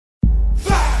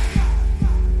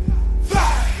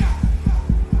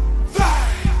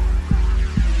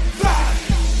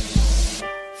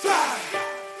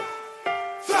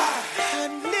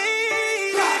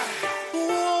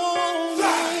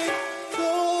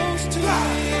close to me.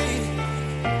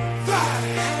 I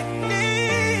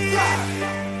need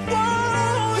it,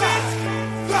 want it.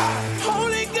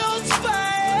 Holy Ghost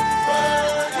fire.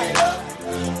 Burn it up.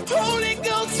 Holy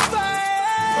Ghost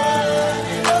fire. Burn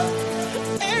it up.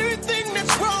 Everything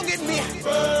that's wrong in me.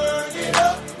 Burn it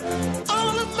up.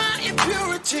 All of my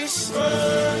impurities.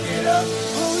 Burn it up.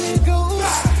 Holy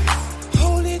Ghost.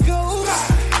 Holy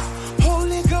Ghost.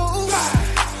 Holy Ghost.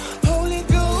 Holy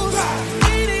Ghost.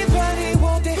 Anybody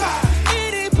want it?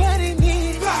 Anybody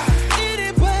need it?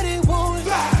 Anybody want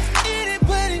it?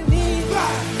 Anybody need it?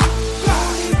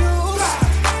 Holy Ghost.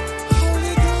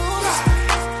 Holy Ghost.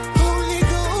 Holy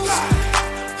Ghost.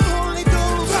 Holy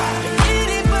Ghost.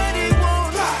 Anybody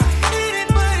want it?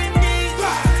 Anybody need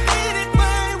it?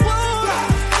 Anybody want it?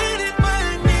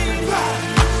 Anybody need it?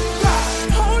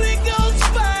 Holy Ghost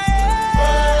fire.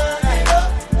 Burn it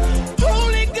up.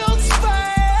 Holy Ghost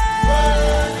fire.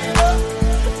 Burn it up.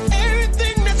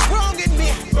 Everything that's wrong in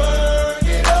me. Burn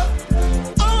it up.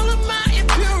 All of my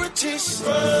impurities. Burn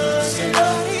it up.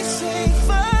 Somebody say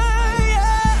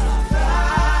fire.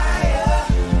 Fire.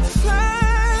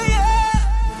 Fire.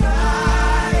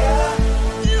 Fire.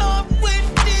 Lord, we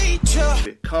need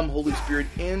you. Come, Holy Spirit,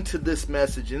 into this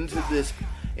message,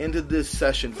 into this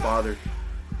session, Father.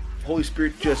 Holy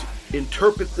Spirit, just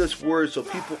interpret this word so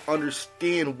people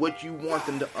understand what you want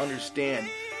them to understand.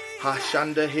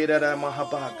 Hashanda Hirara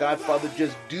Mahaba. God, Father,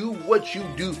 just do what you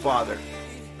do, Father.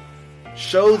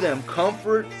 Show them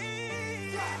comfort,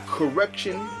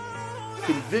 correction,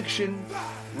 conviction,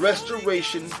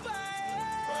 restoration,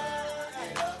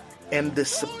 and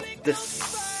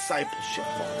discipleship,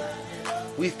 Father.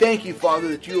 We thank you, Father,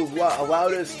 that you have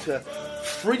allowed us to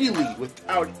freely,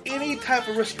 without any type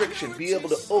of restriction, be able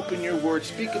to open your word,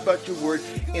 speak about your word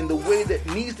in the way that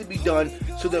needs to be done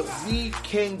so that we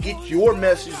can get your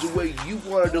message the way you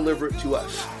want to deliver it to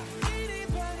us.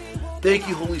 Thank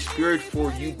you, Holy Spirit,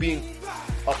 for you being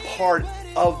a part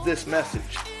of this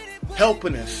message,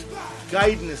 helping us,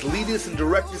 guiding us, leading us, and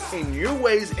directing us in your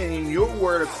ways and in your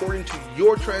word according to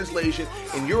your translation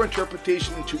and your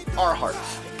interpretation into our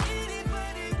hearts.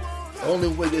 The only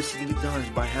way this can get done is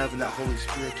by having that Holy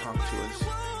Spirit talk to us.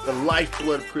 The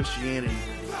lifeblood of Christianity,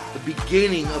 the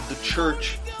beginning of the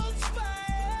church,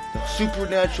 the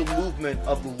supernatural movement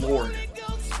of the Lord.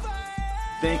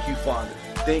 Thank you, Father.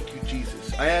 Thank you,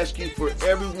 Jesus. I ask you for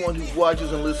everyone who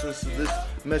watches and listens to this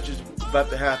message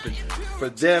about to happen, for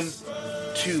them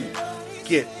to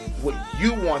get what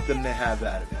you want them to have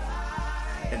out of it.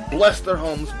 And bless their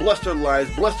homes, bless their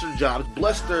lives, bless their jobs,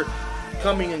 bless their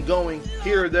coming and going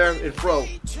here, there, and fro,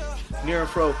 near and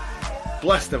fro.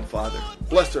 Bless them, Father.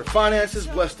 Bless their finances,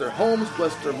 bless their homes,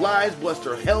 bless their lives, bless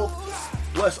their health.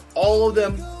 Bless all of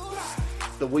them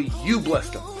the way you bless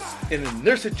them. And in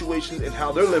their situations and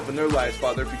how they're living their lives,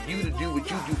 Father, for you to do what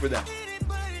you do for them.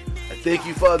 I thank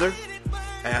you, Father.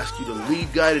 I ask you to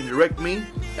lead, guide, and direct me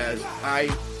as I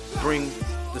bring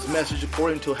this message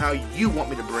according to how you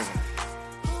want me to bring it.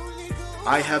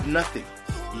 I have nothing.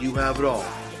 You have it all.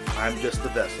 I'm just a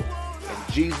vessel. In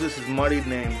Jesus' mighty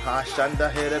name.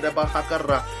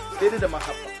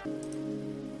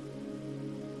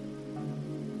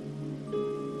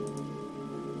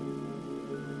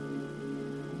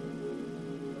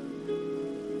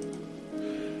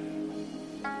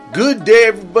 Good day,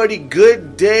 everybody.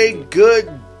 Good day. Good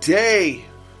day.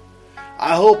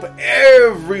 I hope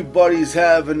everybody's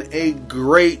having a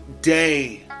great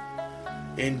day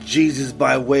in Jesus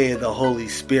by way of the Holy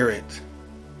Spirit.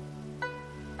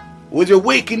 Whether you're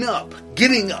waking up,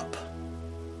 getting up,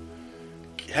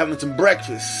 having some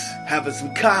breakfast, having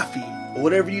some coffee, or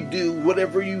whatever you do,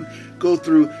 whatever you go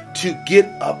through to get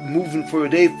up moving for a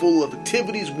day full of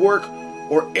activities, work,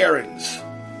 or errands.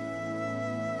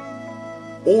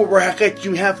 Or we're at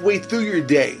you halfway through your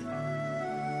day.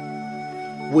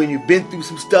 When you've been through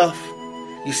some stuff,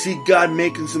 you see God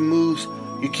making some moves,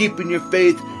 you're keeping your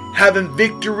faith, having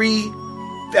victory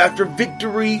after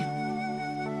victory.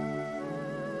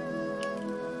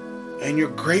 And you're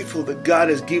grateful that God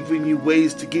has given you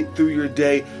ways to get through your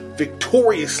day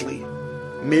victoriously.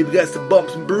 Maybe you got some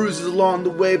bumps and bruises along the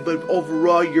way, but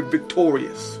overall you're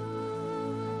victorious.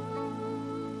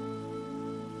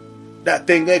 That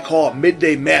thing they call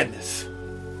midday madness.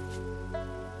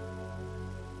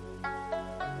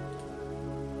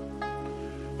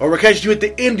 Or we're catching you at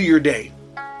the end of your day.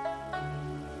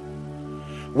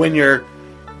 When you're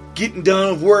getting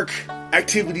done with work,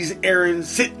 activities, errands,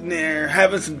 sitting there,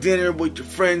 having some dinner with your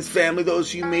friends, family,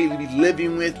 those you may be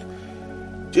living with.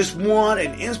 Just want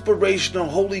an inspirational,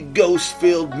 Holy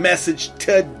Ghost-filled message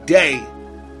today.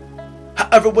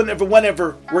 However,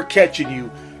 whenever we're catching you,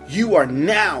 you are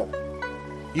now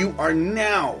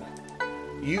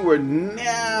You are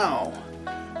now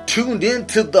tuned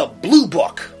into the Blue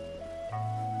Book,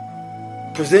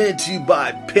 presented to you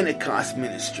by Pentecost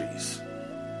Ministries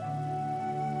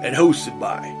and hosted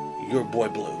by your boy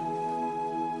Blue.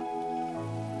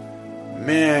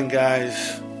 Man,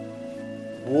 guys,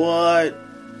 what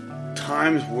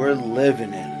times we're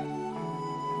living in.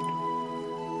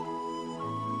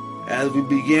 As we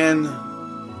begin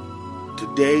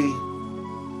today,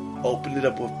 open it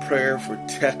up with prayer for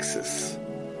Texas.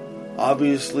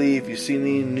 Obviously, if you've seen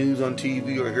any news on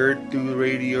TV or heard it through the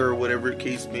radio or whatever the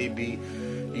case may be,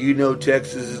 you know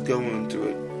Texas is going through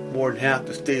it. More than half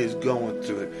the state is going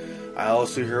through it. I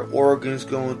also hear Oregon's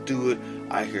going through it.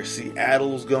 I hear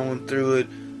Seattle's going through it.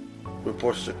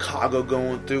 Reports of Chicago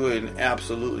going through it. And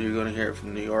absolutely you're going to hear it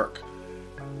from New York,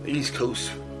 the East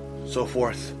Coast, so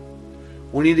forth.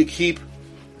 We need to keep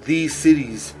these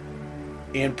cities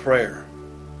in prayer.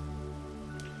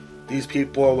 These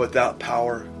people are without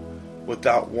power,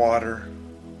 without water,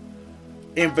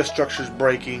 infrastructure's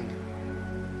breaking,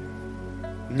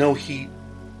 no heat.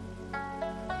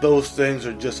 Those things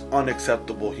are just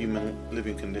unacceptable human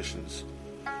living conditions.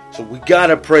 So we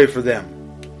gotta pray for them.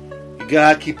 You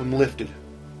gotta keep them lifted.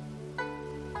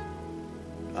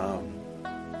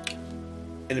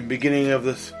 In the beginning of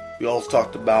this, we also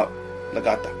talked about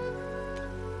Lagata.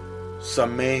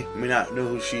 Some may not know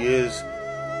who she is,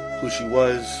 who she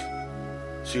was.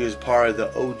 She is part of the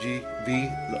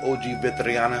OG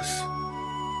Veterananas.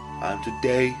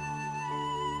 Today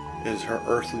is her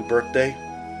earthly birthday.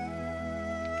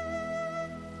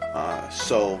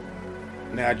 So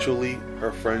naturally,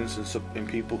 her friends and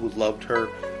people who loved her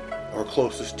or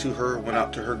closest to her went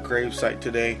out to her gravesite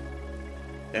today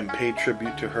and paid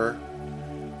tribute to her.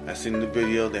 I seen the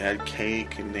video. They had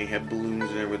cake and they had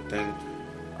balloons and everything.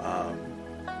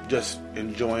 Just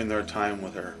enjoying their time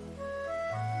with her.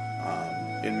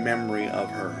 In memory of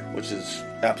her, which is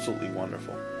absolutely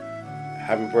wonderful.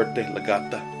 Happy birthday,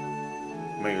 Lagata.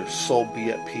 May your soul be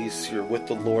at peace. You're with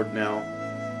the Lord now.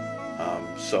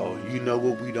 So you know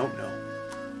what we don't know.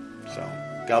 So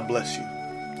God bless you.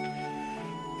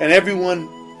 And everyone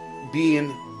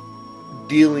dealing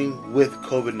with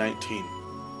COVID-19.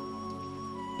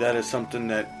 That is something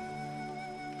that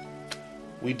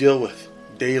we deal with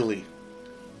daily.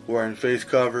 Wearing face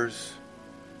covers,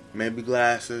 maybe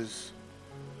glasses,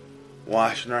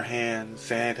 washing our hands,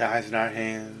 sanitizing our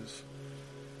hands.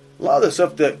 A lot of the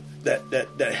stuff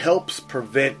that helps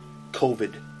prevent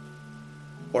COVID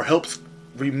or helps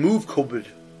remove COVID,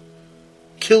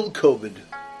 kill COVID,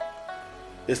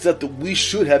 is stuff that we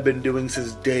should have been doing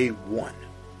since day one.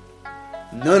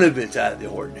 None of it's out of the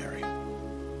ordinary.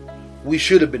 We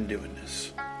should have been doing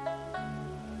this.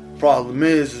 Problem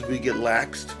is we get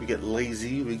laxed, we get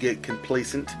lazy, we get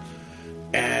complacent,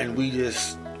 and we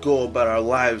just go about our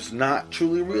lives not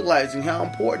truly realizing how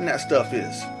important that stuff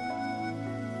is.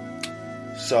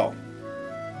 So,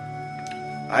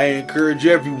 I encourage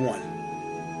everyone,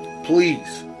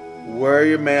 please wear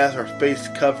your mask or face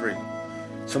covering.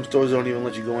 Some stores don't even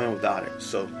let you go in without it,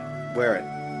 so wear it.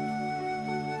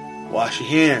 Wash your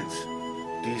hands.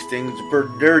 These things are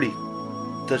dirty.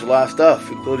 Touch a lot of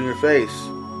stuff, including your face.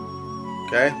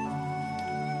 Okay?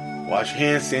 Wash your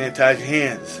hands, sanitize your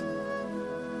hands.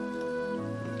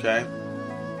 Okay?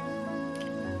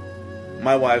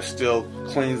 My wife still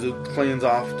cleans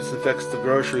off, disinfects the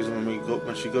groceries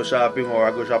when she goes shopping, or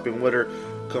I go shopping with her.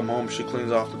 Come home, she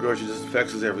cleans off the groceries,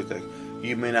 disinfects everything.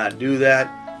 You may not do that.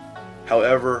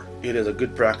 However, it is a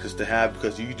good practice to have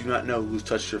because you do not know who's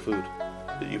touched your food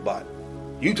that you bought.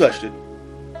 You touched it,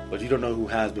 but you don't know who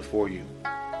has before you.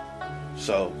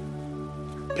 So,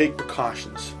 take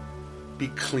precautions. Be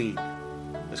clean.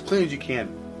 As clean as you can.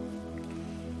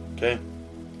 Okay?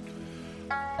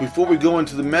 Before we go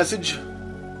into the message,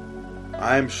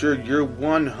 I'm sure you're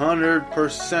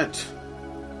 100%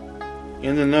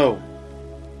 in the know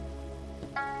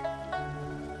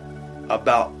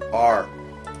about our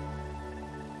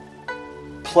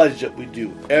pledge that we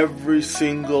do. Every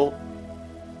single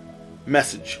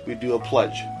message, we do a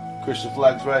pledge. Christian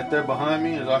flag's right there behind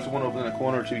me. There's also one over in the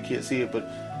corner too. You can't see it, but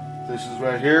this is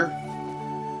right here.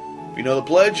 If you know the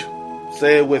pledge,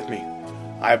 say it with me.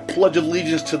 I pledge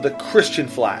allegiance to the Christian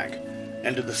flag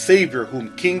and to the Savior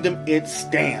whom kingdom it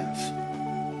stands.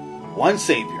 One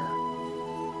Savior,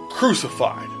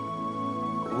 crucified,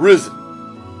 risen,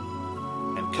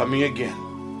 and coming again,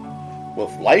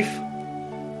 with life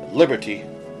and liberty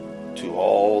to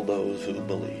all those who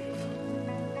believe.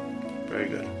 Very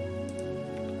good.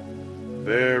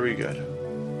 Very good.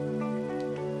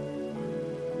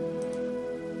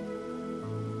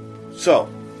 So,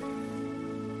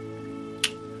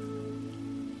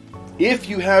 if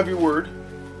you have your word,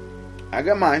 I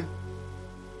got mine.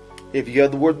 If you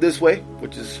have the Word This Way,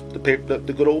 which is the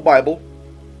good old Bible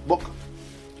book,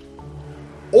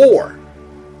 or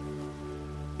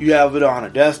you have it on a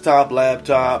desktop,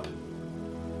 laptop,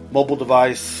 mobile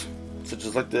device, such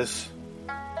as like this.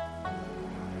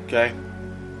 Okay?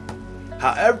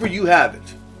 However you have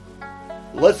it,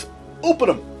 let's open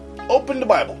them. Open the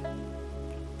Bible.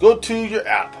 Go to your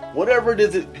app. Whatever it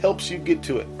is that helps you get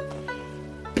to it.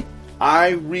 I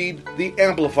read the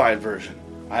Amplified version.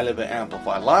 I live an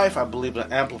Amplified life. I believe in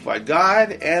an Amplified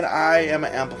God. And I am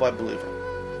an Amplified believer.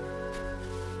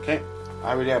 Okay?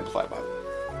 I read Amplified Bible.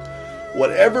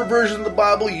 Whatever version of the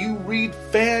Bible you read,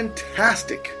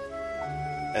 fantastic.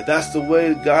 If that's the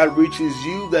way God reaches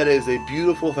you, that is a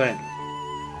beautiful thing.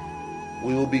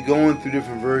 We will be going through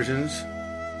different versions.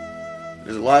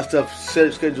 There's a lot of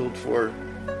stuff scheduled for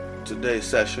today's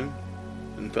session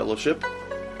in fellowship.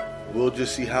 We'll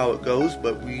just see how it goes,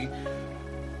 but we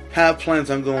have plans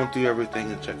on going through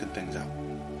everything and checking things out.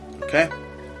 Okay?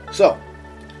 So,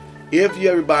 if you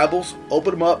have your Bibles,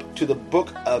 open them up to the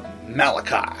book of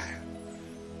Malachi.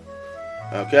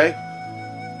 Okay?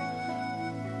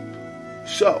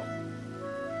 So,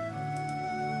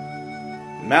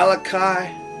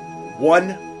 Malachi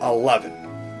 1:11.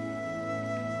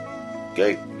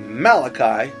 Okay,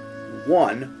 Malachi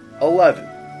 1:11.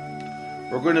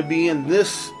 We're going to be in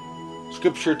this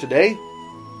scripture today.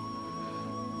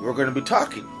 We're going to be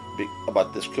talking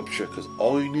about this scripture because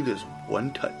all you need is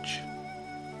one touch.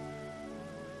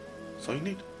 That's all you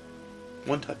need.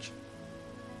 One touch.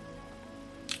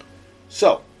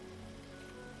 So,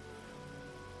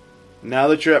 now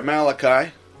that you're at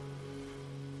Malachi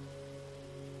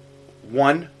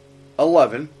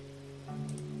 1:11,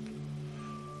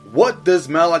 what does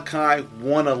Malachi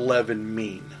 1:11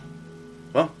 mean?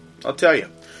 Well, I'll tell you.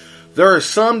 There are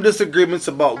some disagreements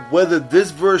about whether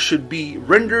this verse should be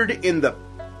rendered in the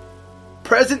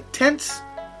present tense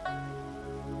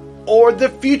or the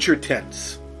future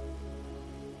tense.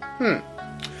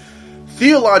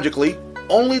 Theologically,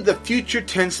 only the future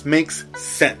tense makes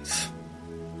sense.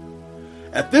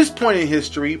 At this point in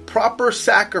history, proper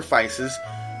sacrifices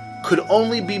could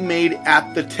only be made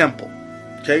at the temple.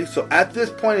 Okay, so at this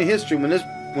point in history, when this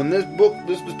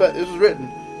was written,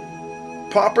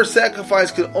 proper sacrifice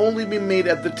could only be made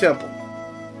at the temple.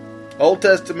 Old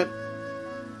Testament,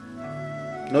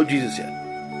 no Jesus yet.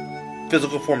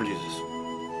 Physical form of Jesus.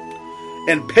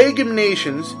 And pagan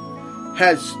nations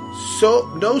had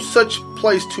no such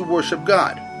place to worship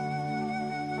God.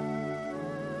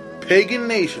 Pagan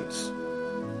nations,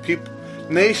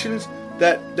 nations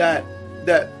that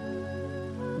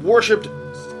worshipped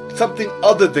something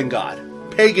other than God.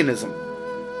 Paganism,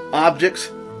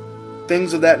 objects,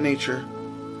 things of that nature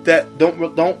that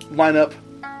don't line up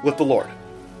with the Lord.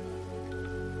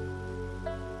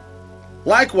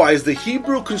 Likewise, the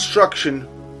Hebrew construction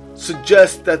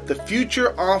suggests that the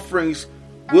future offerings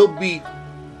will be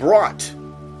brought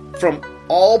from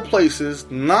all places,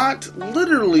 not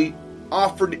literally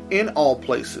offered in all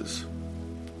places.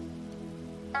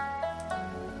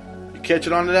 You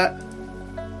catching on to that?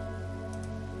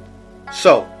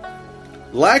 So,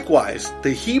 likewise,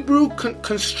 the Hebrew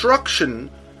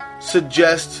construction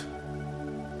suggests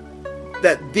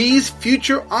that these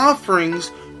future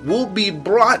offerings will be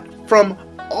brought from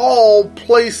all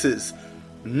places,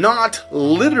 not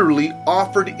literally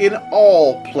offered in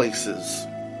all places.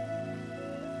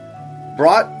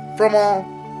 Brought from all,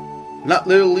 not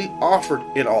literally offered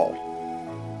in all.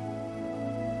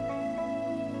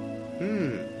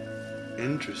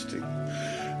 Interesting.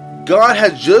 God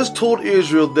has just told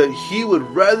Israel that He would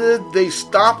rather they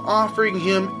stop offering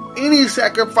Him any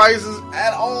sacrifices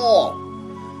at all.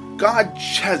 God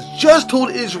has just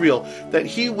told Israel that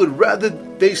He would rather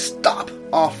they stop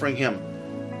offering Him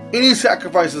any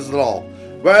sacrifices at all,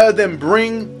 rather than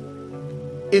bring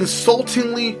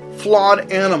insultingly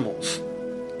flawed animals.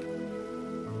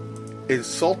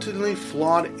 Insultingly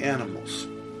flawed animals.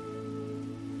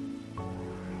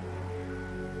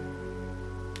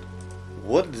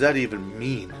 What does that even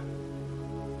mean?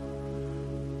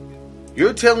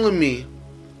 You're telling me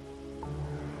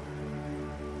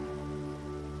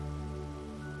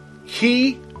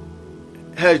He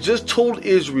has just told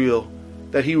Israel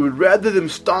that He would rather them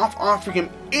stop offering Him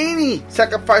any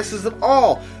sacrifices at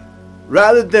all,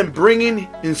 rather than bringing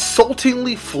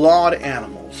insultingly flawed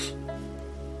animals.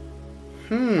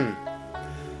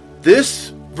 This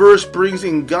verse brings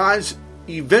in God's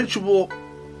eventual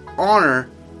honor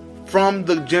from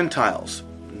the Gentiles,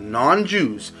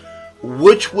 non-Jews,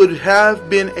 which would have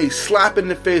been a slap in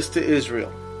the face to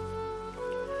Israel.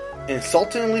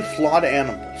 Insultingly flawed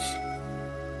animals.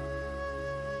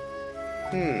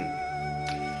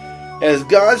 As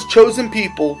God's chosen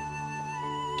people,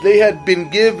 they had been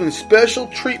given special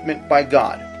treatment by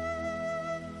God.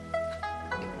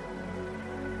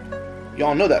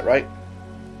 Y'all know that, right?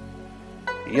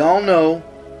 Y'all know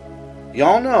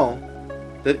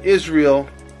that Israel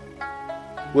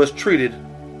was treated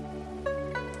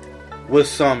with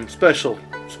some specialness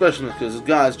because it's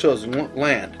God's chosen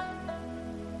land.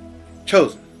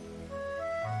 Chosen.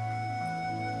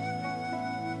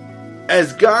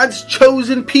 As God's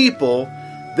chosen people,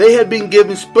 they had been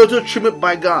given special treatment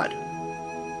by God.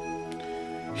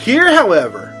 Here,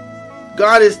 however,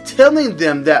 God is telling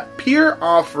them that pure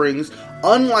offerings,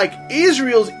 unlike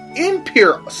Israel's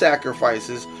impure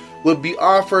sacrifices, would be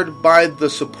offered by the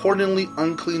supportingly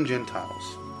unclean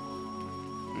Gentiles.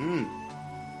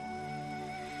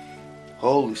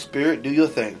 Holy Spirit, do your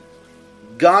thing.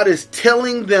 God is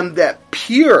telling them that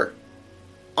pure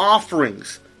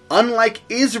offerings, unlike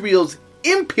Israel's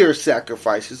impure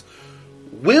sacrifices,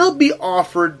 will be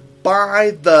offered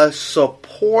by the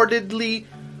supportedly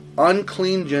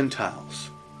unclean Gentiles.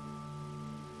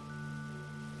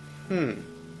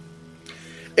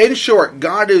 In short,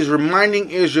 God is reminding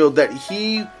Israel that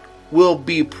He will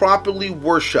be properly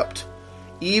worshipped,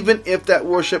 even if that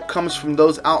worship comes from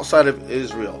those outside of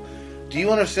Israel. Do you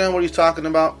understand what He's talking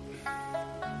about?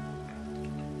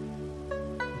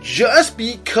 Just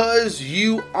because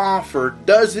you offer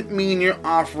doesn't mean you're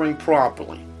offering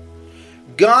properly.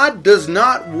 God does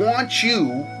not want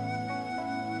you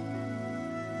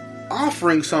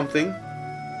offering something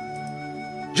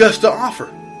just to offer.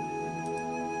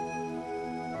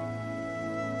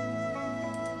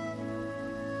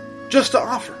 Just to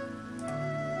offer.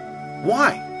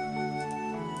 Why?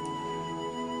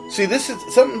 See, this is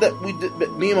something that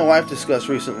me and my wife discussed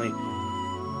recently.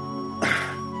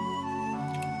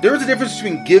 There is a difference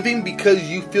between giving because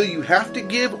you feel you have to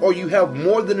give, or you have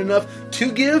more than enough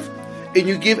to give, and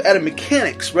you give out of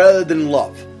mechanics rather than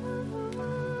love.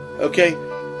 Okay?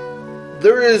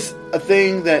 There is a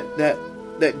thing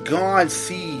that God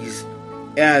sees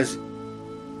as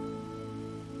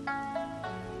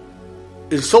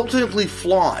insultingly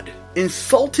flawed.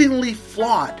 Insultingly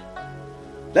flawed.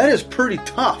 That is pretty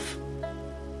tough.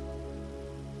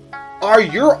 Are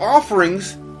your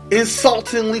offerings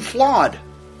insultingly flawed?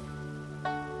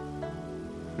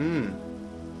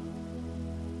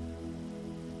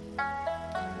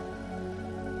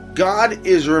 God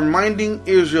is reminding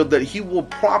Israel that I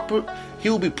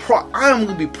am going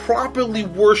to be properly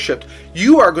worshipped.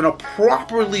 You are going to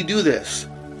properly do this.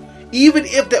 Even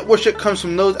if that worship comes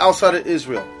from those outside of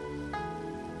Israel.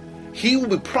 He will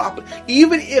be proper.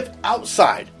 Even if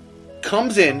outside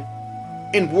comes in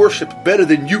and worships better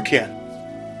than you can.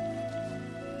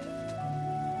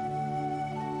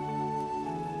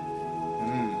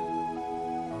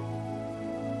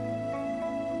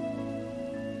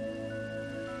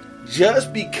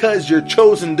 Just because you're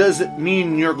chosen doesn't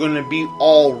mean you're going to be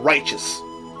all righteous.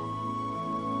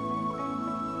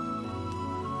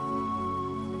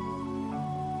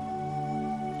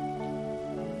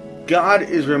 God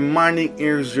is reminding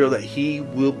Israel that He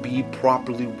will be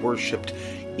properly worshipped.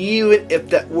 Even if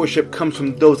that worship comes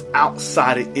from those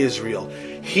outside of Israel.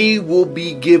 He will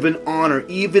be given honor.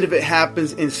 Even if it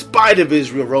happens in spite of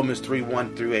Israel. Romans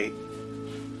 3:1-8.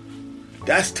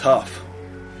 That's tough.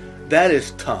 That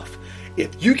is tough.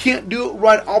 If you can't do it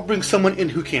right, I'll bring someone in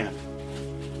who can.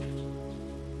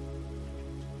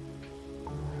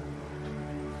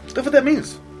 That's what that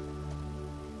means.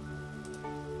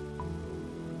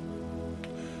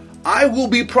 I will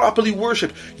be properly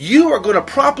worshipped. You are going to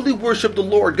properly worship the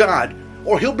Lord God,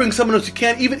 or He'll bring someone else who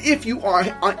can, even if you are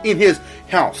in His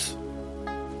house.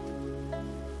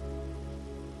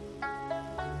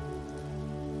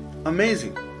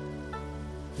 Amazing.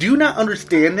 Do you not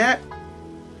understand that?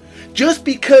 Just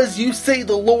because you say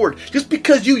the Lord, just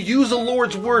because you use the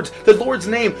Lord's words, the Lord's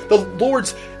name, the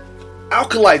Lord's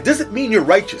alkali, doesn't mean you're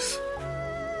righteous.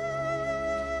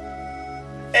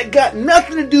 It got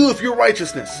nothing to do with your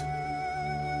righteousness.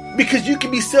 Because you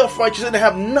can be self-righteous and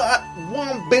have not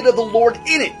one bit of the Lord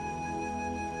in it.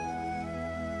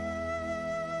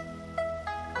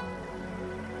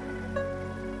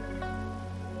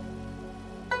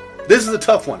 This is a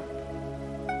tough one.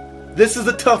 This is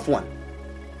a tough one.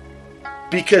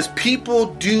 Because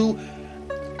people do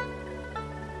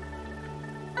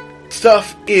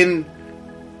stuff in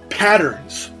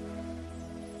patterns.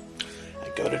 I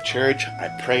go to church, I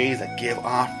praise, I give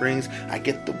offerings, I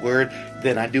get the word,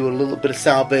 then I do a little bit of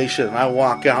salvation, and I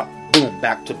walk out, boom,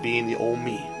 back to being the old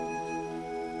me.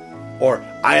 Or,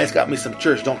 I just got me some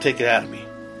church, don't take it out of me.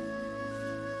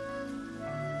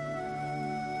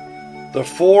 The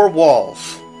four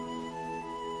walls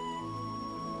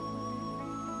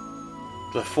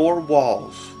the four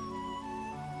walls,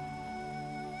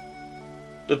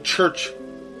 the church,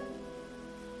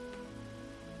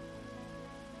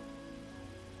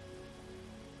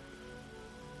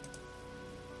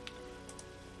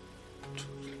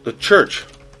 the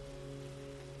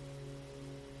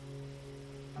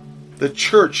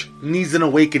church needs an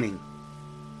awakening.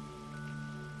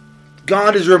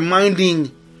 God is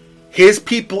reminding His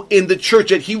people in the church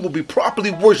that He will be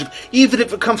properly worshipped, even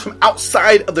if it comes from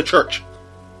outside of the church.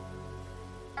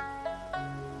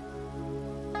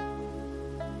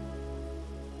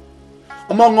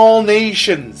 Among all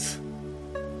nations.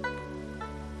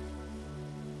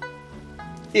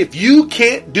 If you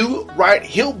can't do it right,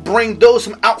 He'll bring those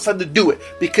from outside to do it.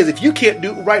 Because if you can't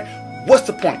do it right, what's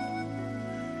the point?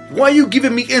 Why are you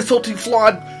giving me insulting,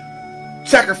 flawed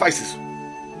sacrifices?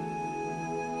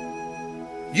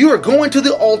 You are going to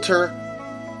the altar,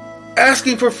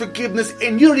 asking for forgiveness,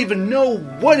 and you don't even know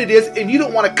what it is, and you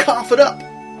don't want to cough it up.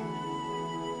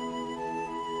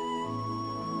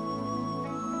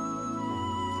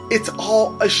 It's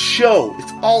all a show.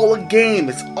 It's all a game.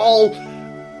 It's all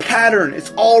pattern.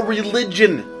 It's all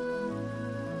religion.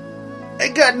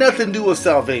 It got nothing to do with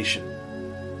salvation.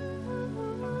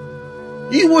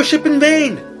 You worship in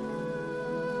vain.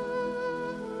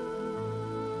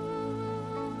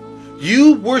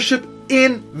 You worship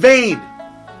in vain.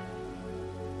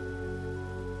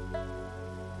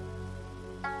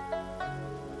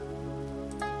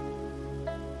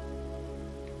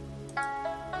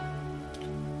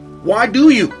 Why do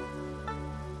you?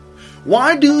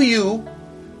 Why do you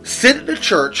sit at the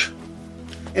church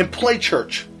and play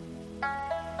church?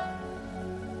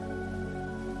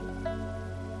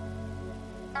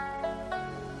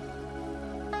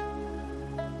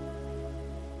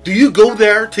 Do you go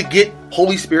there to get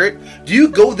Holy Spirit? Do you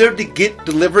go there to get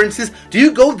deliverances? Do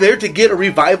you go there to get a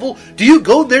revival? Do you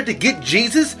go there to get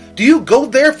Jesus? Do you go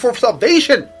there for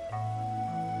salvation?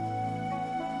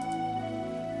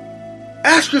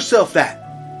 Ask yourself that.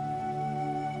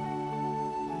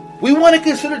 We want to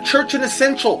consider church an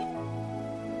essential.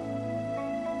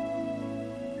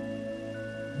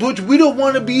 But we don't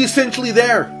want to be essentially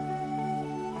there.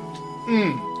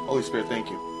 Holy Spirit, thank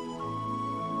you.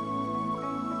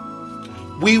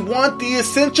 We want the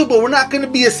essential, but we're not going to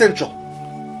be essential.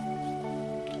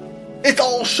 It's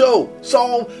all show.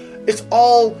 It's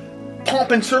all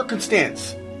pomp and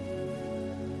circumstance.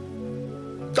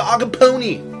 Dog and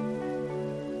pony.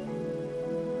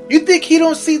 You think He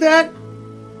don't see that?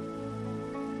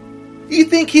 You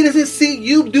think He doesn't see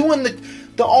you doing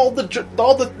all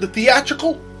the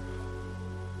theatrical?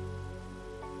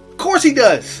 Of course He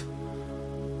does.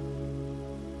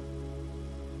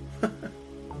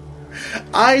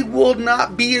 I will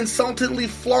not be insultingly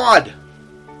flawed.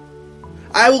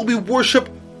 I will be worshipped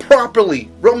properly.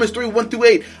 Romans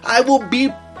 3:1-8. I will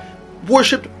be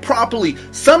worshipped properly.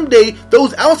 Someday,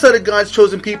 those outside of God's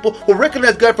chosen people will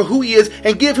recognize God for who He is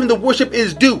and give Him the worship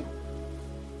is due.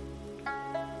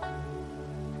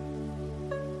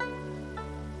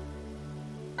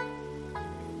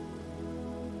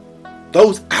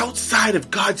 Those outside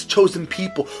of God's chosen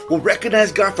people will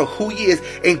recognize God for who He is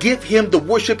and give Him the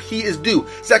worship He is due.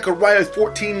 Zechariah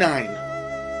 14:9.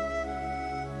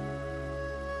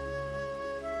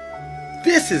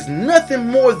 This is nothing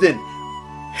more than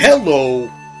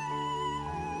hello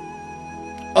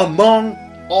among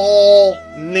all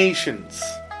nations.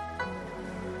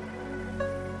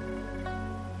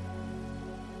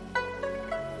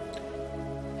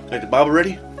 Got the Bible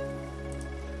ready?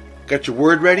 Got your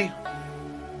word ready?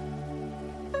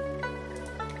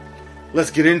 Let's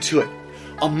get into it.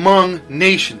 Among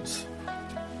nations.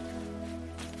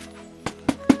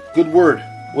 Good word.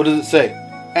 What does it say?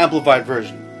 Amplified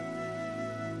version.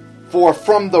 For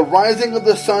from the rising of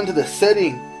the sun to the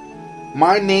setting,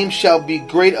 my name shall be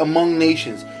great among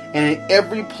nations, and in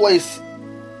every place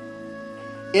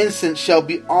incense shall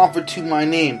be offered to my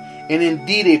name, and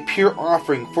indeed a pure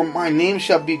offering, for my name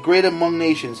shall be great among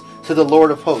nations, said the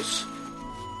Lord of hosts.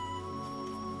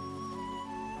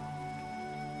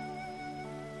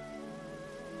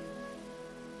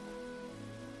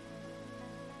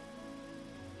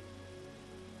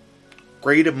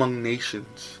 Great among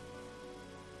nations.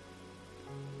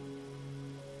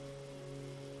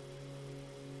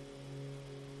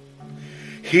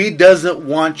 He doesn't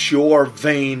want your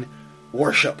vain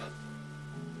worship.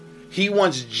 He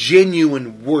wants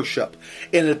genuine worship.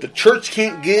 And if the church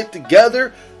can't get it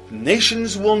together,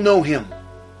 nations will know Him.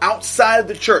 Outside of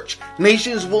the church,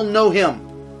 nations will know Him.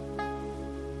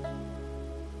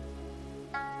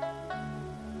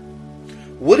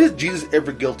 What is Jesus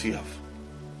ever guilty of?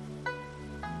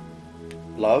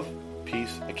 Love,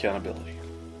 peace, accountability.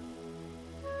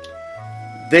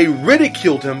 They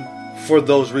ridiculed him for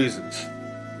those reasons.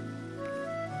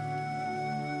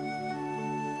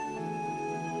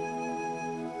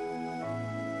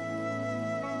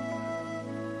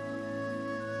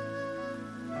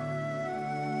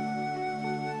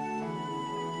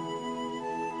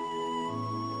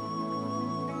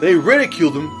 They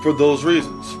ridiculed him for those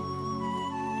reasons.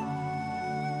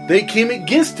 They came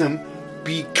against him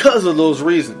because of those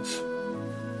reasons.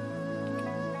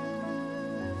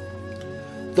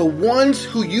 The ones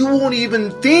who you won't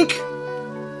even think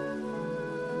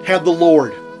have the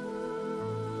Lord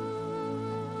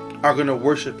are going to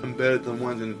worship him better than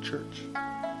ones in the church.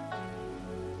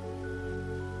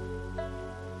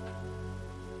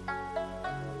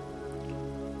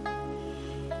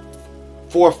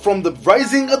 For from the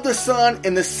rising of the sun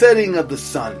and the setting of the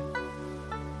sun,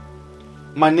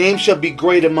 my name shall be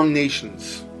great among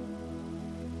nations.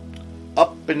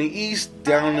 Up in the east,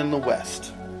 down in the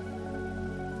west.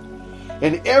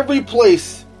 In every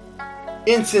place,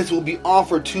 incense will be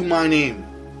offered to my name.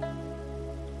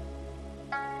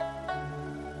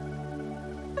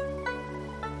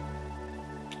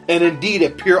 And indeed,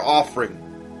 a pure offering.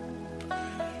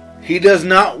 He does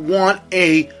not want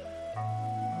a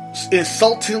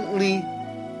insultingly,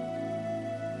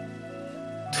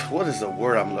 what is the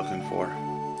word I'm looking for?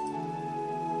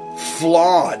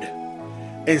 Flawed,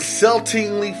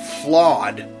 insultingly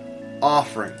flawed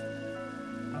offering.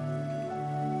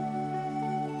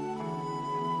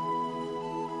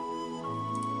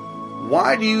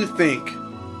 Why do you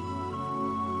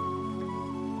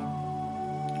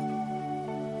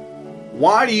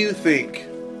think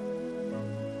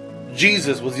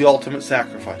Jesus was the ultimate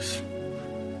sacrifice?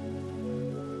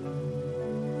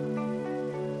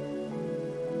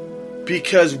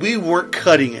 Because we weren't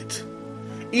cutting it.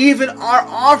 Even our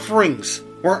offerings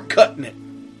weren't cutting it.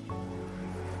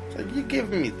 So you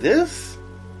giving me this?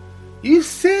 You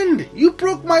sinned. You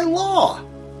broke my law.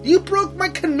 You broke my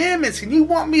commandments, and you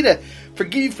want me to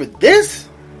forgive you for this?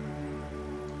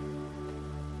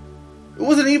 It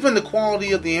wasn't even the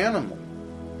quality of the animal.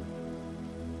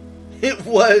 It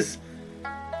was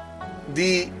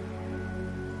the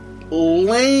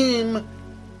lame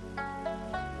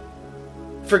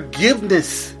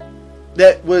forgiveness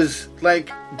that was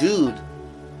like, dude,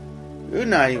 you're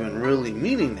not even really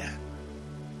meaning that.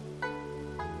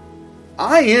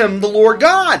 I am the Lord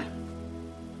God.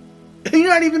 You're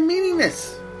not even meaning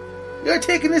this. You're not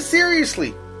taking this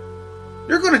seriously.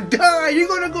 You're going to die. You're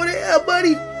going to go to hell,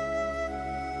 buddy.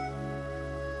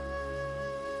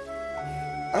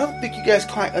 I don't think you guys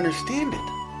quite understand it.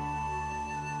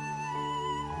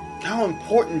 How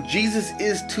important Jesus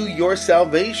is to your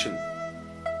salvation.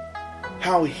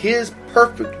 How his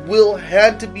perfect will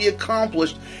had to be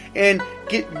accomplished and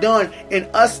get done. And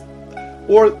us,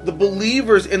 or the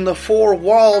believers in the four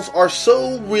walls, are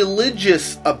so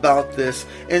religious about this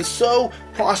and so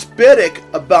prosthetic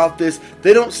about this,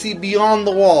 they don't see beyond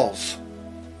the walls.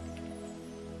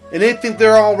 And they think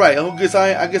they're all right. I guess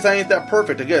I ain't that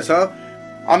perfect, I guess, huh?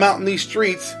 I'm out in these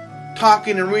streets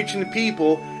talking and reaching to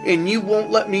people, and you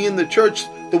won't let me in the church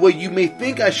the way you may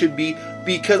think I should be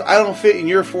because I don't fit in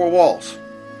your four walls.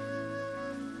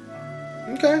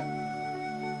 Okay.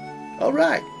 All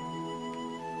right.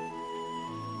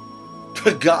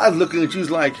 But God looking at you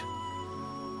is like,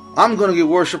 I'm going to get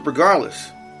worship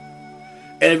regardless.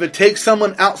 And if it takes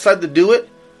someone outside to do it,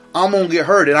 I'm going to get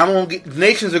hurt. And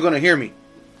nations are going to hear me.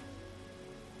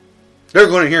 They're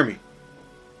going to hear me.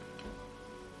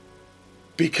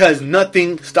 Because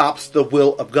nothing stops the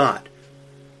will of God.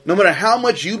 No matter how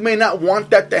much you may not want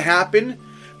that to happen,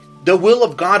 the will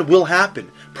of God will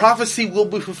happen. Prophecy will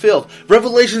be fulfilled.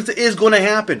 Revelations is going to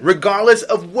happen, regardless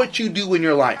of what you do in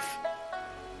your life.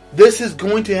 This is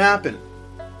going to happen.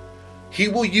 He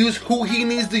will use who he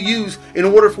needs to use in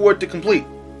order for it to complete.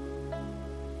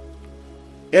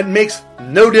 It makes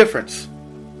no difference.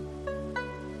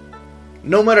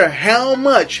 No matter how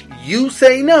much you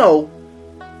say no,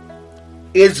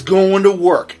 it's going to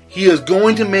work. He is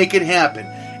going to make it happen,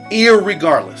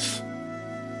 irregardless.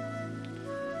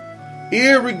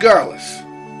 Irregardless.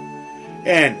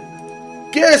 And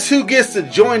guess who gets to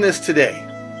join us today?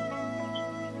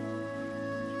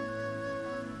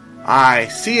 I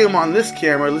see him on this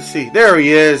camera. Let's see. There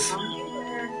he is.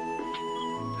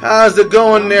 How's it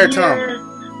going there,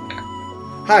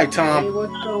 Tom? Hi, Tom. Hey,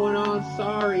 what's going on?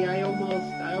 Sorry, I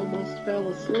almost fell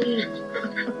asleep.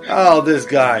 Oh, this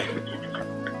guy.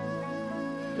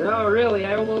 No, really,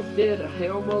 I almost did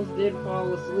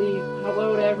fall asleep.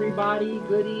 Hello to everybody.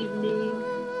 Good evening.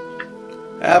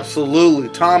 Absolutely.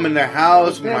 Tom in the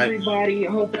house.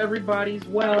 Hope everybody's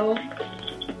well.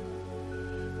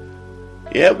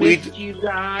 Yeah, Missed you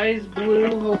guys.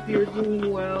 Blue, hope you're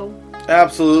doing well.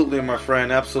 Absolutely, my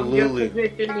friend. Absolutely.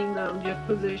 I'm just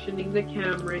positioning the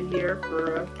camera here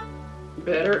for a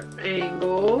better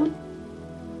angle.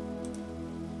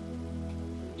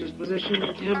 Just positioning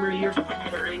the camera here for a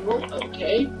better angle.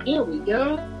 Okay, here we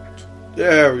go.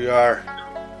 There we are.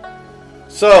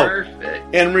 So,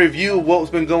 Perfect. in review of what's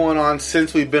been going on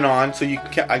since we've been on, so I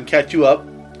can catch you up.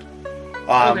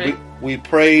 Okay. We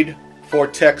prayed for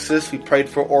Texas. We prayed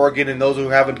for Oregon and those who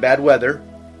are having bad weather.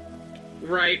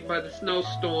 Right, by the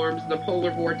snowstorms, the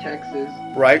polar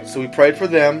vortexes. Right, so we prayed for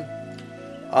them.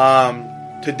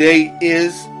 Today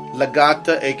is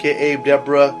Lagata, a.k.a.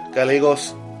 Deborah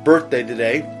Galego's birthday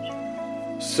today.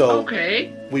 So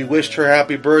Okay. we wished her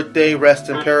happy birthday, rest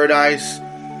in paradise,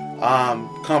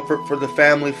 comfort for the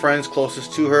family, friends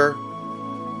closest to her.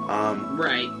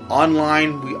 Right.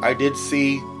 Online, I did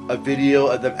see a video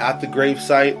of them at the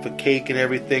gravesite with cake and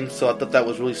everything, so I thought that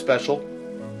was really special.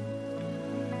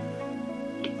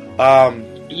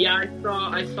 Yeah,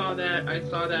 I saw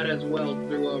that as well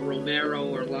through Romero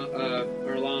or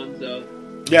Alonzo.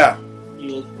 Yeah.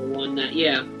 He was the one that,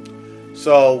 yeah.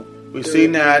 So we've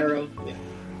seen that, Romero. Yeah.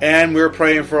 and we're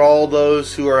praying for all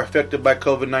those who are affected by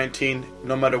COVID-19,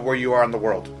 no matter where you are in the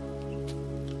world.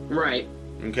 Right.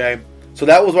 Okay, so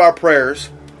that was our prayers.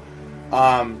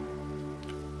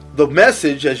 The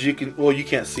message, as you can, well, you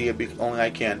can't see it, only I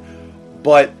can.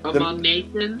 But Among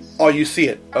nations. Oh, you see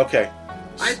it? Okay.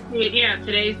 I see it. Yeah,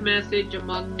 today's message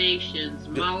among nations.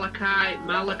 Malachi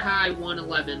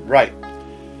 1:11. Right.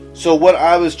 So what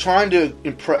I was trying to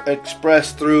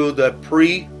express through the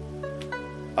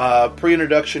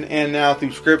pre-introduction and now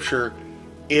through Scripture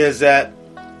is that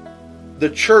the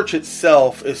church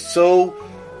itself is so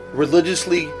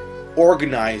religiously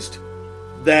organized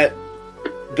that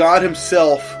God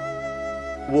Himself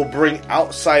will bring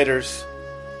outsiders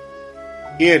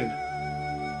in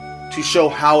to show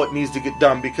how it needs to get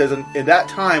done. Because in that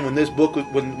time, when this book,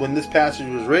 when this passage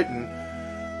was written,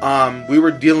 we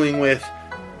were dealing with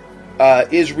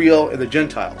Israel and the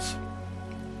Gentiles.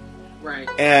 Right.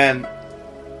 And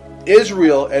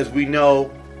Israel, as we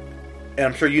know, and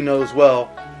I'm sure you know as well,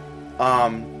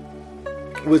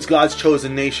 was God's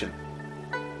chosen nation,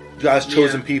 God's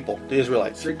chosen people, the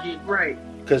Israelites. Right.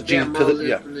 Because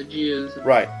Moses and the Jews.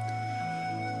 Right.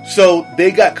 So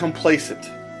they got complacent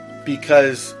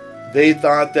because they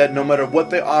thought that no matter what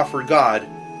they offered God,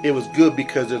 it was good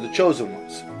because they're the chosen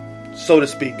ones, so to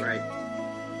speak. Right.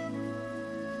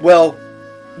 Well,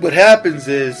 what happens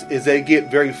is they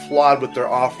get very flawed with their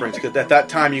offerings, because at that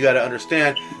time you got to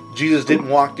understand, Jesus didn't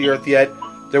walk the earth yet.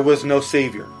 There was no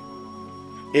Savior.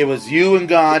 It was you and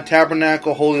God,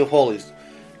 tabernacle, holy of holies.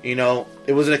 You know,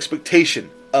 it was an expectation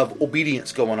of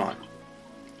obedience going on.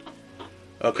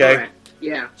 Okay? Correct.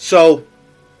 Yeah. So,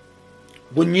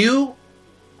 when you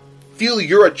feel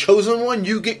you're a chosen one,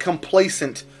 you get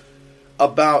complacent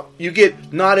you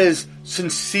get not as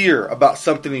sincere about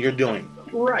something that you're doing.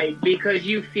 Right, because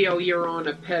you feel you're on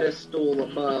a pedestal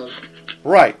above.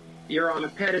 Right. You're on a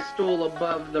pedestal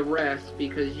above the rest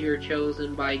because you're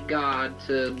chosen by God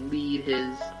to lead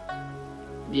His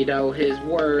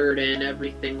word and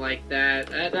everything like that.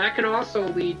 That can also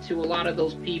lead to a lot of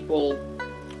those people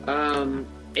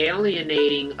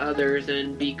alienating others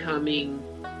and becoming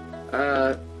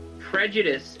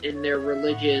prejudiced in their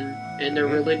religion and their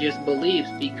religious beliefs,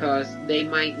 because they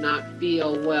might not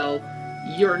feel, well,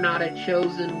 you're not a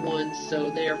chosen one,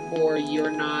 so therefore you're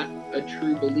not a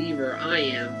true believer. I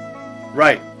am.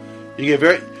 Right.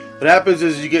 What happens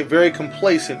is you get very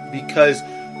complacent because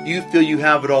you feel you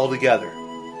have it all together.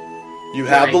 You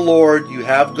have Right. the Lord, you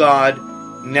have God.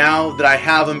 Now that I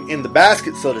have Him in the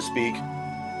basket, so to speak,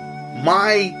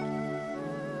 my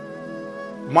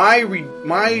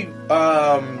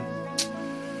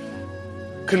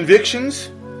convictions,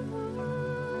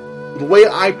 the way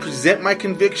I present my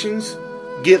convictions,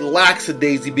 get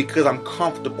lackadaisy because I'm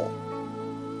comfortable.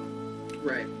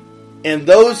 Right. And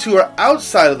those who are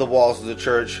outside of the walls of the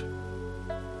church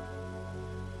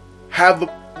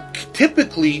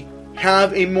typically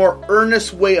have a more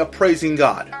earnest way of praising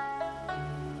God,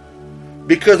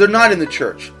 because they're not in the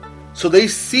church. So they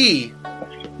see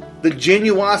the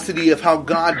genuosity of how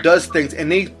God does things,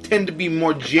 and they tend to be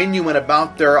more genuine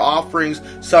about their offerings,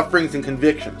 sufferings, and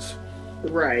convictions.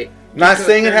 Right. Not Because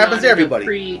saying it they're happens not to in a everybody.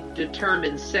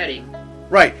 predetermined setting.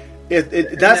 Right. Not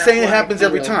that's saying it why I happens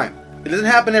every feel- time. It doesn't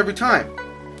happen every time.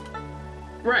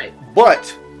 Right.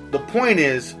 But the point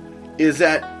is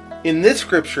that in this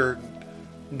scripture,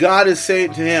 God is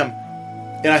saying to him,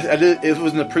 and it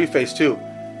was in the preface too,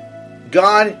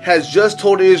 God has just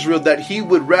told Israel that He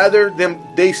would rather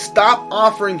they stop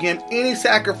offering Him any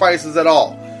sacrifices at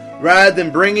all, rather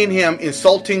than bringing Him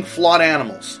insulting, flawed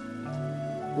animals.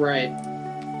 Right.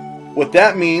 What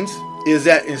that means is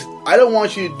that I don't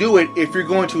want you to do it if you're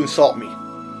going to insult me.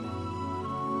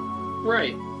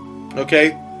 Right.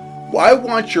 Okay? Well, I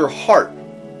want your heart,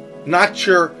 not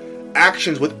your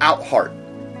actions without heart.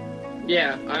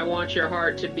 Yeah, I want your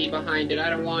heart to be behind it. I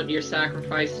don't want your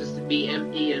sacrifices to be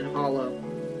empty and hollow.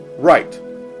 Right.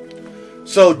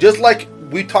 So just like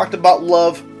we talked about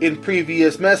love in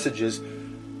previous messages,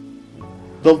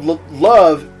 the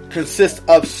love consists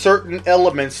of certain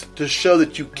elements to show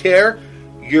that you care,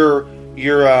 you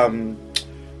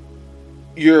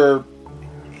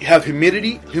have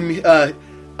humility,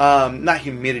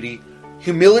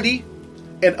 humility,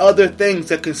 and other things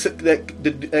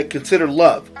that consider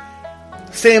love.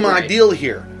 Same right. ideal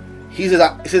here. He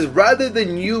says, rather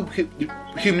than you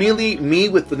humiliate me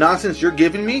with the nonsense you're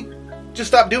giving me, just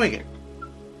stop doing it.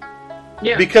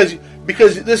 Yeah. Because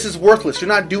this is worthless. You're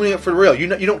not doing it for real. You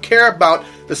don't care about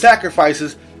the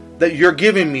sacrifices that you're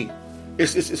giving me.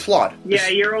 It's flawed. Yeah,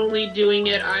 you're only doing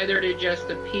it either to just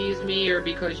appease me, or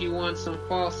because you want some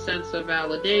false sense of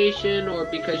validation, or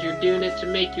because you're doing it to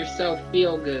make yourself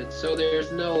feel good. So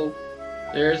there's no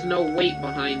weight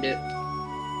behind it.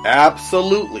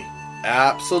 Absolutely.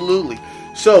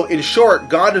 So, in short,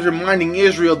 God is reminding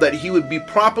Israel that He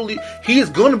is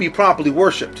going to be properly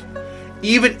worshipped,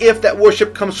 even if that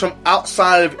worship comes from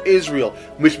outside of Israel,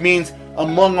 which means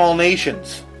among all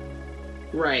nations.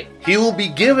 Right. He will be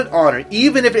given honor,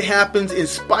 even if it happens in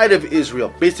spite of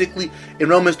Israel. Basically, in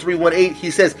Romans 3:1-8,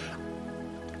 he says,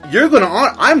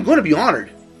 I'm going to be honored,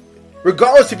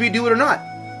 regardless if you do it or not.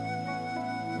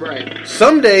 Right.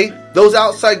 Someday, those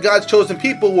outside God's chosen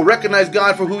people will recognize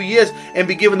God for who He is and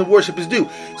be given the worship His due.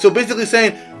 So basically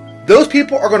saying, those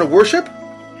people are going to worship,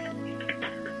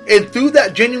 and through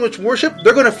that genuine worship,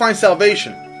 they're going to find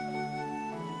salvation.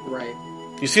 Right.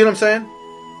 You see what I'm saying?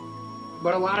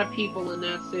 But a lot of people in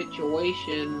that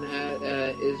situation,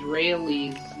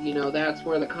 Israelis, that's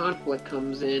where the conflict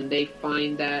comes in. They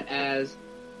find that as,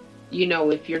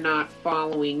 if you're not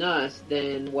following us,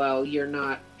 then, well, you're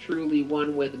not truly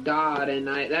one with God. And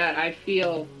I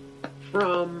feel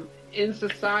from in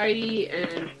society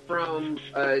and from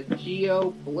a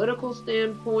geopolitical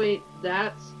standpoint,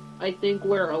 that's, I think,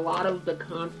 where a lot of the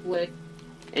conflict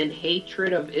and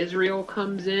hatred of Israel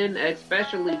comes in,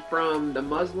 especially from the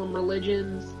Muslim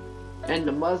religions and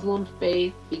the Muslim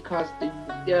faith, because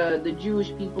the Jewish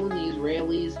people and the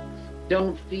Israelis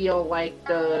don't feel like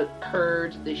the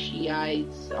Kurds, the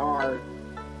Shiites, are,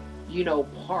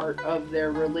 part of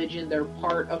their religion. They're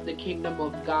part of the kingdom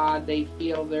of God. They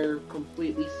feel they're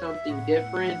completely something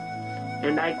different.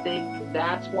 And I think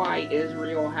that's why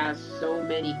Israel has so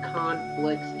many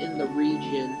conflicts in the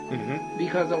region. Mm-hmm.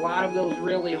 Because a lot of those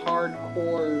really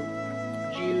hardcore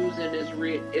Jews and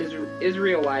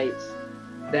Israelites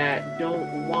that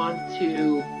don't want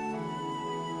to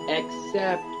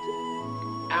accept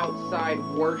outside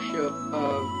worship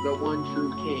of the one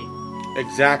true King.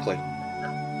 Exactly.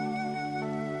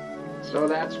 So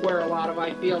that's where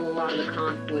I feel a lot of the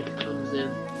conflict comes in.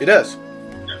 It does.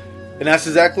 And that's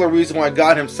exactly the reason why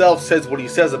God Himself says what He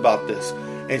says about this.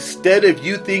 Instead of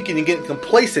you thinking and getting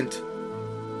complacent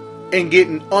and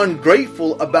getting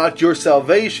ungrateful about your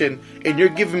salvation, and you're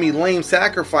giving me lame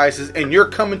sacrifices, and you're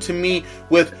coming to me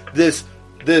with this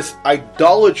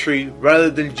idolatry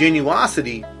rather than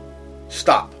genuosity,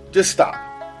 stop. Just stop.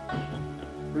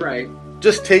 Right.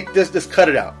 Just cut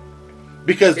it out.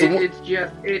 Because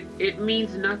it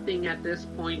means nothing at this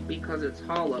point because it's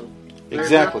hollow. There's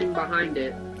exactly nothing behind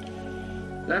it.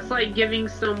 That's like giving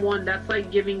someone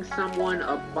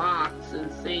a box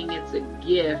and saying it's a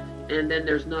gift, and then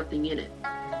there's nothing in it.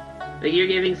 Like, you're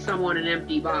giving someone an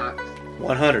empty box.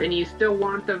 100. And you still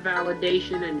want the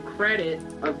validation and credit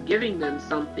of giving them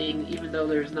something, even though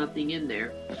there's nothing in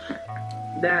there.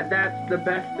 That's the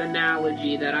best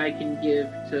analogy that I can give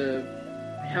to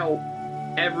help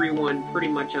everyone pretty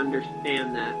much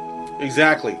understand that.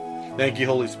 Exactly. Thank you,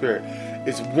 Holy Spirit.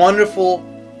 It's wonderful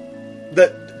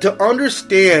that to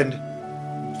understand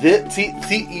that.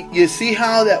 You see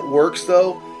how that works,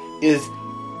 though, is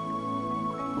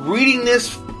reading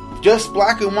this just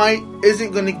black and white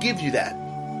isn't going to give you that.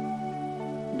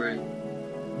 Right.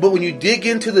 But when you dig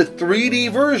into the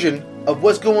 3D version of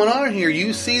what's going on here,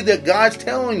 you see that God's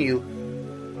telling you,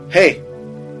 hey,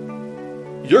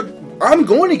 I'm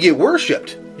going to get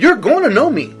worshipped. You're going to know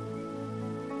me.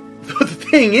 But the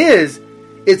thing is,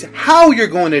 it's how you're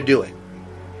going to do it.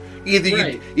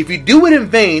 Either if you do it in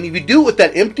vain, if you do it with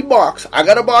that empty box, I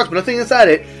got a box but nothing inside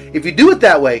it, if you do it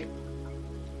that way,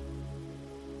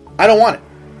 I don't want it.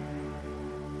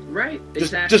 Right.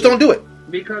 Just don't do it.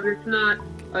 Because it's not,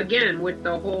 again, with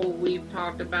the whole we've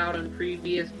talked about in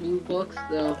previous Blue Books,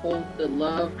 the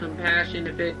love, compassion,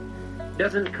 if it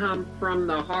doesn't come from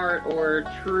the heart or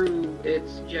true,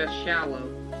 it's just shallow.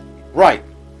 Right.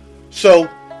 So,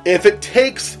 if it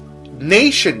takes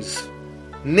nations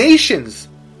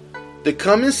to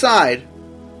come inside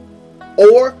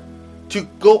or to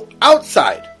go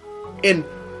outside and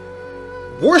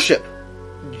worship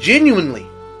genuinely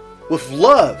with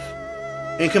love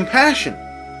and compassion,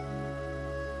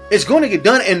 it's going to get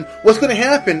done. And what's going to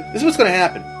happen, this is what's going to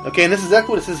happen, okay, and this is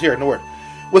exactly what it says here in the Word.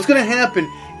 What's going to happen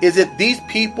is that these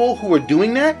people who are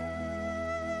doing that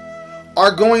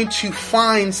are going to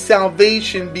find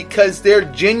salvation because they're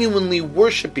genuinely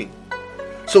worshiping.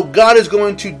 So God is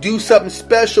going to do something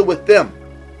special with them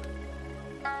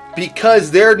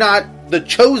because they're not the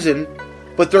chosen,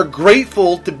 but they're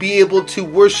grateful to be able to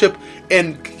worship,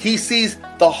 and He sees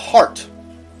the heart.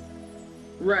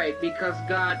 Right, because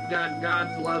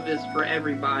God's love is for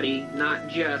everybody, not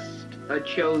just a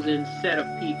chosen set of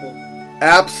people.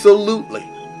 Absolutely.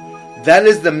 That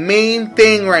is the main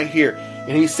thing right here.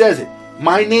 And He says it.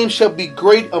 My name shall be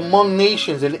great among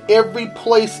nations, and every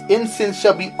place incense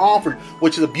shall be offered,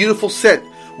 which is a beautiful scent,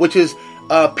 which is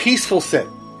a peaceful scent.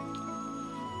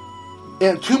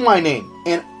 And to my name,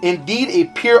 and indeed a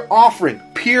pure offering.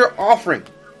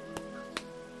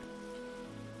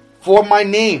 For my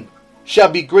name shall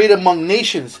be great among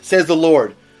nations, says the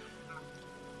Lord.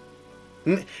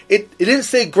 It didn't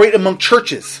say great among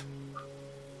churches.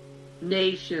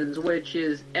 Nations, which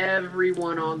is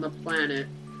everyone on the planet.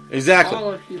 Exactly.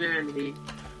 All of humanity.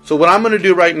 So what I'm going to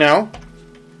do right now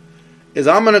is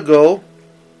I'm going to go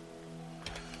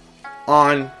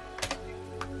on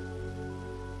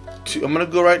to, I'm going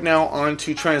to go right now on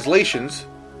to translations,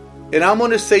 and I'm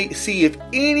going to see if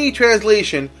any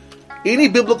translation, any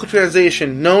biblical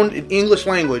translation known in English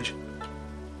language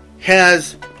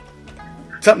has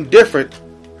something different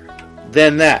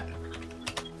than that.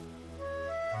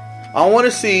 I want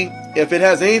to see if it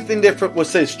has anything different, what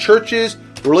says churches,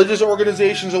 religious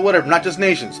organizations, or whatever, not just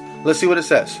nations. Let's see what it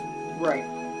says. Right.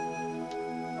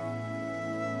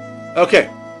 Okay.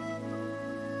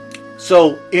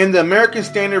 So, in the American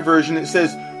Standard Version, it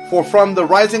says, for from the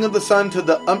rising of the sun to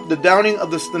the downing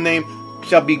of the name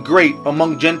shall be great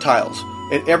among Gentiles.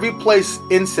 And every place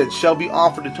incense shall be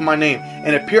offered unto my name.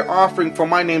 And a pure offering for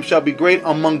my name shall be great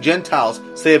among Gentiles,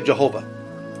 saith Jehovah.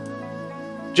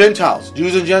 Gentiles,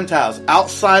 Jews and Gentiles,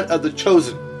 outside of the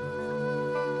chosen.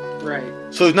 Right.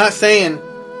 So he's not saying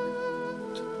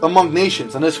among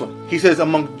nations on this one. He says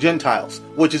among Gentiles,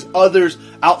 which is others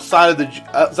outside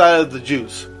of the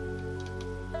Jews.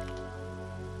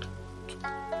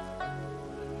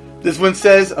 This one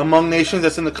says among nations.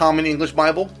 That's in the Common English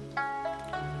Bible.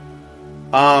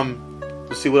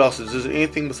 Let's see what else is. Is there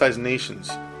anything besides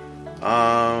nations?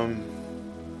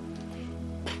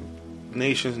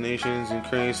 Nations,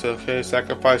 increase. Okay,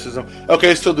 sacrifices them.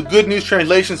 Okay, so the Good News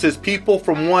Translation says, people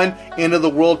from one end of the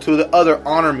world to the other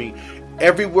honor me.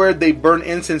 Everywhere they burn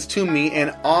incense to me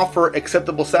and offer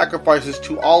acceptable sacrifices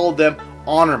to all of them,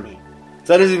 honor me.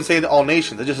 So that doesn't even say that all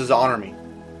nations. It just says honor me.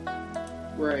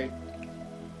 Right.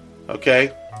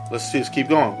 Okay, let's see. Let's keep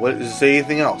going. What does it say?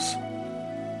 Anything else?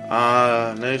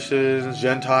 Nations,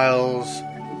 Gentiles.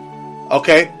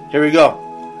 Okay, here we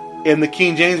go. In the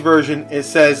King James Version, it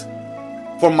says,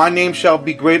 for my name shall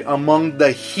be great among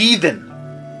the heathen.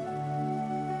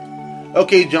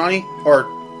 Okay, Johnny, or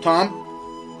Tom,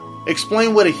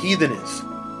 explain what a heathen is.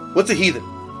 What's a heathen?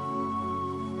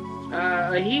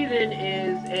 A heathen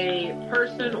is a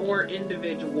person or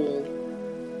individual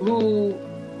who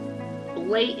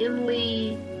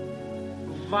blatantly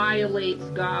violates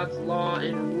God's law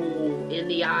and rule in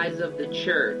the eyes of the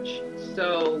church.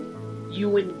 So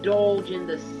you indulge in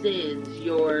the sins,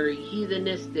 you're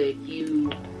heathenistic, you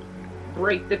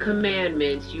break the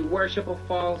commandments, you worship a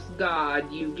false god,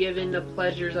 you give in the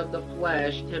pleasures of the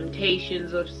flesh,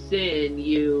 temptations of sin,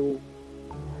 you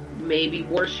maybe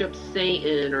worship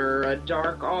Satan or a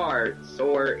dark arts,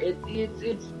 or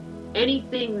it's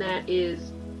anything that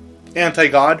is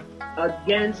anti-God,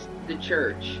 against the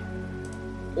church,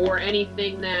 or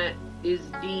anything that is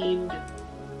deemed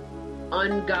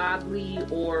ungodly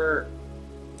or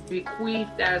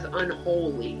bequeathed as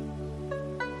unholy.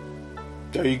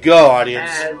 There you go,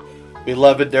 audience.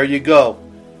 Beloved, there you go.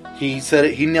 He said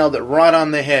it, he nailed it right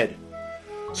on the head.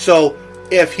 So,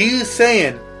 if he's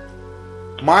saying,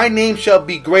 my name shall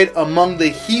be great among the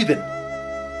heathen,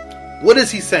 what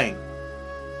is he saying?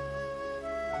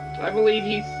 I believe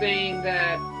he's saying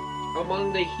that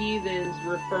among the heathens,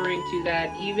 referring to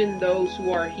that even those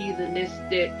who are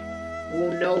heathenistic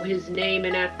will know his name,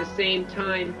 and at the same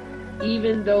time,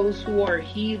 even those who are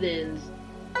heathens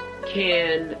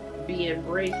can be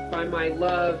embraced by my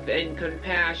love and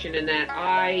compassion, and that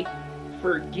I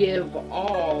forgive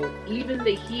all, even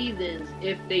the heathens,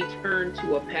 if they turn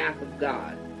to a path of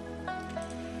God.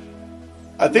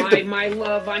 I think my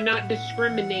love, I'm not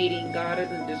discriminating. God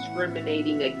isn't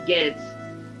discriminating against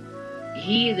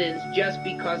heathens just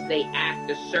because they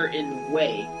act a certain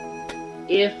way.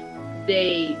 If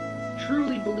they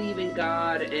truly believe in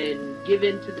God and give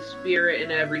into the Spirit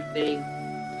and everything,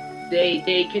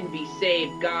 they can be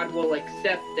saved. God will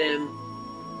accept them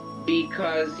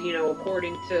because,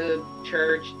 according to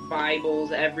church,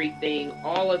 Bibles, everything,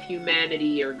 all of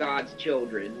humanity are God's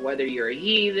children. Whether you're a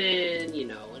heathen,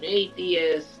 an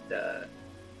atheist,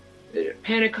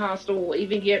 Pentecostal,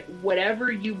 even get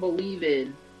whatever you believe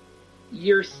in,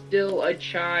 you're still a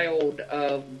child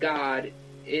of God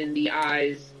in the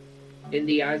eyes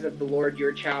of the Lord.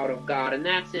 You're a child of God, and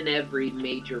that's in every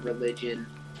major religion.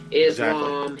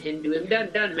 Islam, exactly. Hinduism,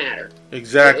 doesn't matter.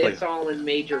 Exactly. It's all in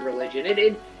major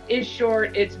religion. In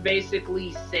short, it's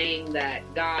basically saying that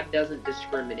God doesn't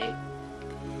discriminate.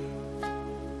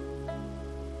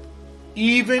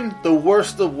 Even the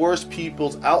worst of worst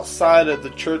peoples outside of the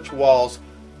church walls,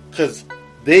 because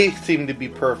they seem to be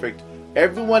perfect,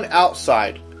 everyone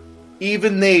outside,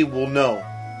 even they will know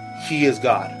He is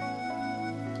God.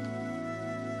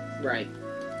 Right.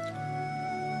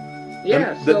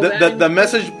 Yeah. The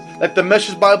message, like the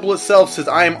Message Bible itself says,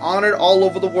 I am honored all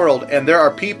over the world, and there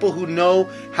are people who know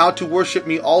how to worship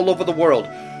me all over the world,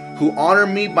 who honor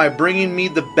me by bringing me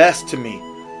the best to me.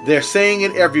 They're saying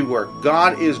it everywhere.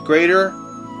 God is greater,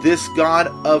 this God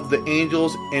of the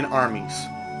angels and armies.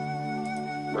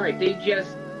 Right. They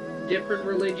just, different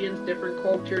religions, different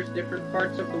cultures, different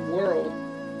parts of the world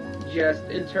just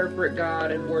interpret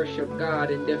God and worship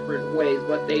God in different ways,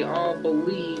 but they all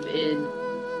believe in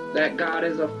that God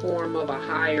is a form of a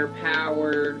higher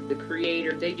power, the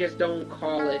creator. They just don't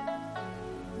call it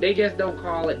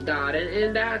God.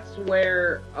 And that's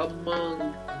where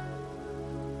among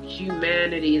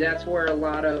humanity, that's where a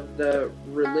lot of the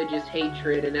religious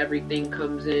hatred and everything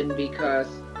comes in, because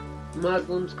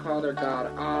Muslims call their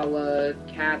God Allah,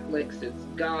 Catholics it's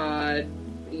God,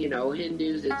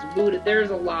 Hindus it's Buddha. There's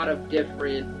a lot of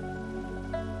different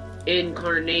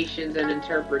incarnations and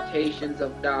interpretations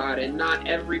of God, and not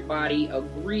everybody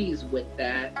agrees with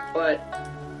that. But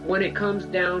when it comes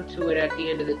down to it, at the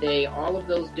end of the day, all of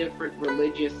those different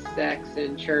religious sects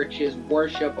and churches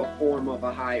worship a form of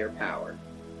a higher power,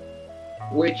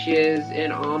 which is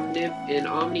an omnipotent,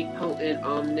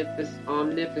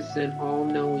 omnificent,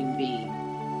 all-knowing being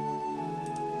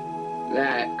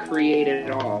that created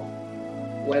it all.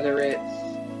 Whether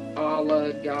it's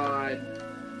Allah, God,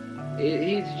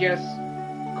 He's just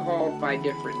called by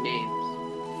different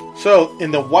names. So,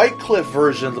 in the White Cliff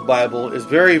version of the Bible is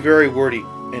very, very wordy,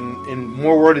 and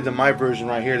more wordy than my version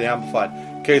right here, the Amplified.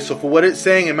 Okay, so for what it's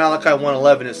saying in Malachi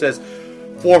 1:11, it says,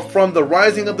 "For from the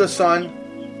rising of the sun,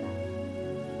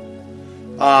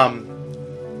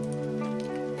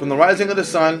 from the rising of the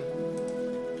sun."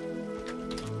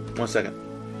 One second.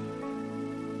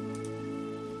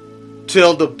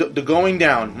 Till the going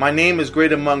down, my name is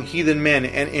great among heathen men,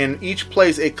 and in each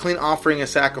place a clean offering and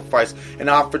sacrifice, and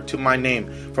offered to my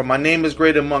name. For my name is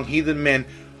great among heathen men,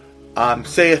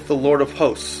 saith the Lord of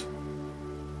hosts.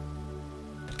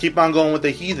 Keep on going with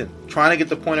the heathen, trying to get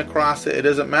the point across that it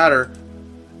doesn't matter.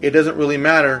 It doesn't really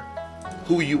matter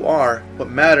who you are. What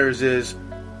matters is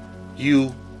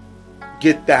you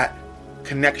get that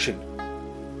connection.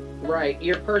 Right,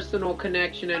 your personal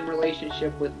connection and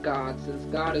relationship with God, since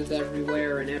God is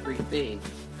everywhere and everything.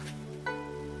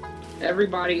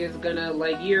 Everybody is gonna,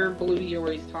 like, you're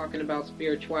always talking about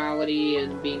spirituality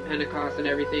and being Pentecost and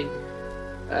everything.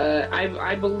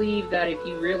 I believe that if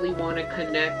you really want to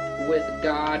connect with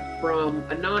God from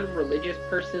a non-religious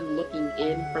person looking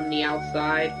in from the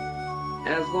outside,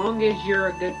 as long as you're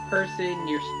a good person,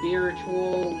 you're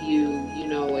spiritual, you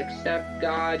accept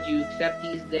God, you accept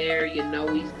He's there,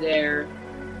 He's there,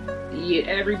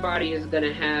 everybody is going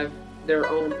to have their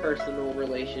own personal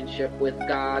relationship with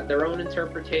God, their own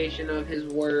interpretation of His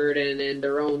Word, and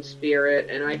their own spirit.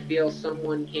 And I feel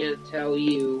someone can't tell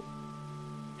you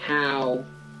how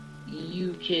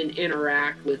you can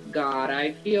interact with God.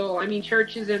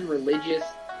 Churches and religious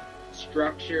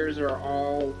structures are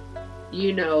all,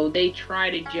 they try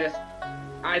to just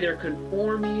either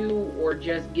conform you or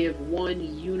just give one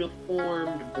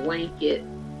uniformed blanket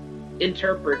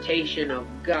interpretation of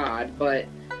God. But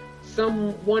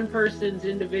one person's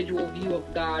individual view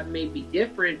of God may be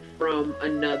different from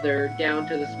another down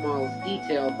to the smallest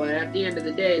detail, but at the end of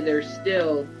the day, there's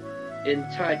still in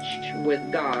touch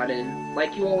with God. And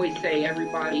like you always say,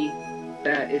 everybody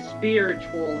that is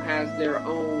spiritual has their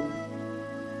own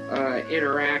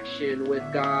interaction with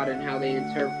God and how they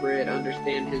interpret,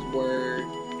 understand His Word.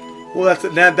 Well, that's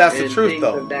the truth, things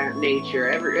though. Of that nature.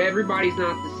 Everybody's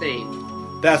not the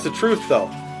same. That's the truth, though.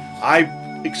 I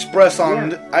express on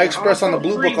the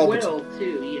Blue Book all the time. Free will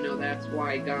too. You know, that's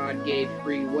why God gave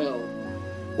free will.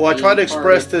 Well, I try to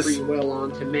express this free will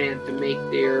onto man to make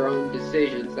their own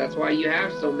decisions. That's why you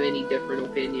have so many different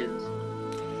opinions.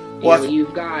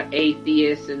 You've got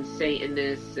atheists and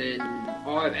Satanists and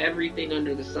everything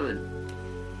under the sun.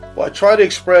 Well, I try to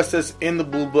express this in the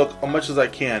Blue Book as much as I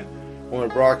can when we're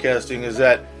broadcasting, is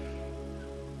that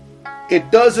it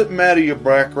doesn't matter your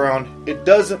background. It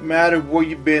doesn't matter where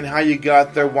you've been, how you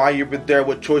got there, why you've been there,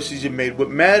 what choices you made. What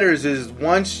matters is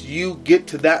once you get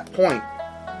to that point,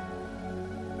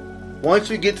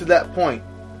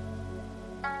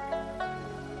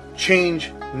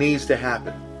 change needs to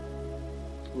happen.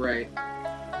 Right.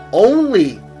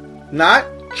 Only, not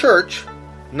church,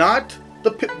 not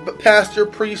the pastor,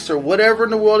 priest, or whatever in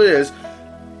the world it is,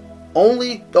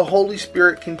 only the Holy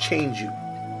Spirit can change you.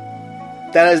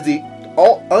 That is the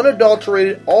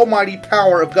unadulterated, almighty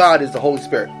power of God is the Holy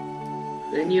Spirit.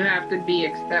 And you have to be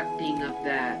accepting of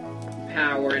that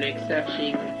power and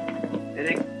accepting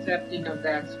of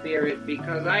that spirit,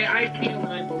 because I feel and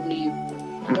I believe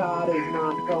God is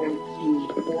not going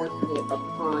to force it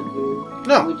upon you.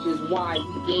 No. Which is why He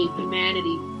gave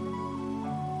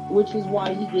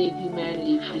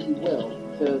humanity free will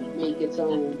to make its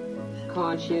own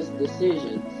conscious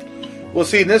decisions. Well,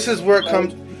 see, this is where it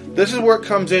comes. This is where it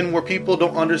comes in, where people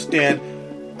don't understand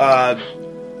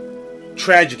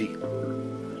tragedy.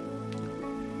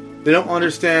 They don't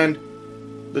understand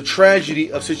the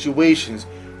tragedy of situations.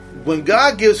 When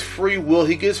God gives free will,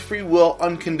 He gives free will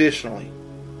unconditionally.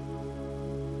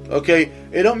 Okay?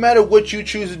 It don't matter what you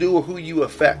choose to do or who you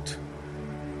affect.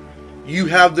 You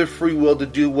have the free will to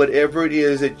do whatever it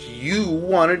is that you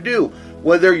want to do.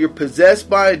 Whether you're possessed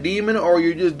by a demon or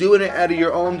you're just doing it out of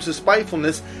your own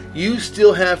spitefulness, you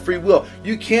still have free will.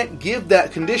 You can't give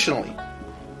that conditionally.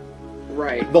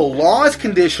 Right. The law is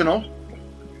conditional.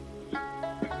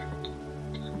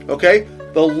 Okay?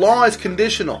 The law is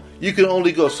conditional. You can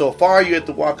only go so far. You have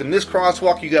to walk in this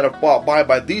crosswalk. You got to abide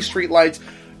by these street lights.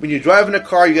 When you're driving a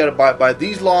car, you got to abide by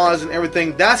these laws and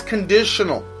everything. That's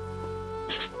conditional.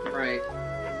 Right.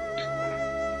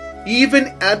 Even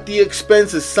at the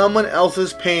expense of someone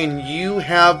else's pain, you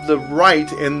have the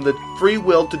right and the free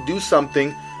will to do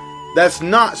something that's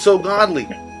not so godly.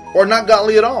 Or not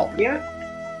godly at all. Yeah.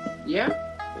 Yeah.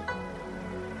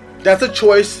 That's a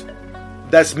choice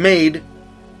that's made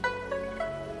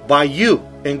by you.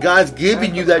 And God's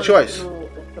giving you that choice.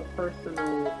 It's a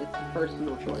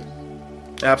personal choice.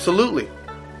 Absolutely.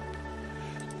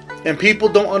 And people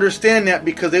don't understand that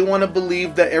because they want to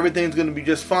believe that everything's going to be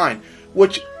just fine.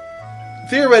 Which,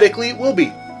 theoretically, it will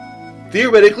be.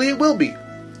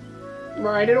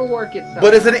 Right, it'll work itself.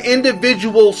 But it's an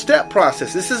individual step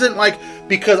process. This isn't like,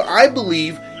 because I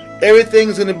believe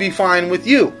everything's going to be fine with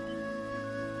you.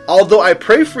 Although I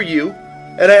pray for you,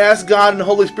 and I ask God and the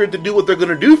Holy Spirit to do what they're going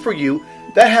to do for you,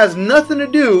 that has nothing to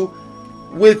do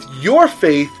with your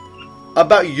faith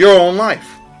about your own life.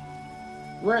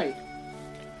 Right.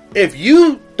 If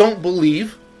you don't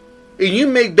believe, and you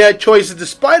make bad choices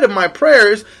despite of my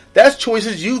prayers, that's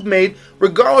choices you've made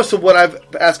regardless of what I've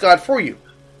asked God for you.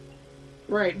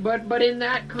 Right, but in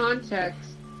that context,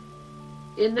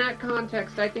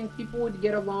 I think people would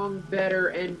get along better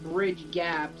and bridge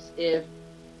gaps if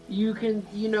you can,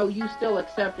 you still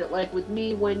accept it. Like with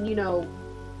me, when,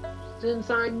 since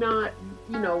I'm not,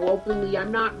 openly,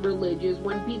 I'm not religious,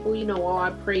 when people,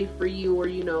 I pray for you, or,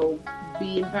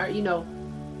 be in power,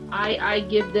 I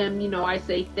give them, I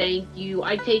say thank you.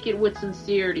 I take it with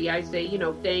sincerity. I say,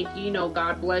 thank you,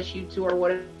 God bless you too, or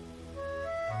whatever.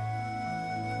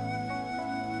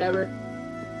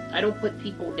 I don't put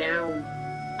people down.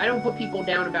 I don't put people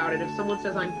down about it. If someone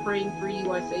says I'm praying for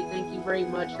you, I say thank you very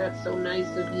much. That's so nice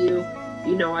of you.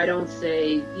 I don't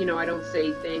say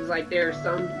things like there are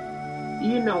some,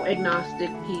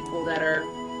 agnostic people that are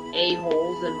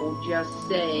a-holes and will just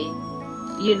say,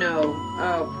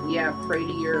 oh, yeah, pray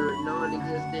to your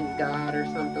non-existent God or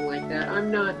something like that.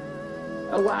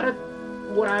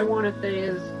 What I want to say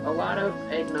is a lot of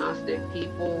agnostic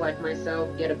people like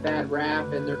myself get a bad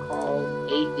rap, and they're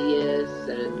called atheists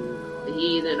and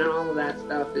heathen and all of that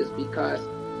stuff is because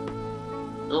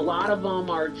a lot of them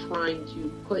are trying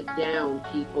to put down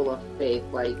people of faith,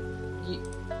 like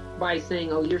by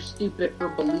saying, oh, you're stupid for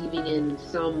believing in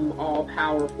some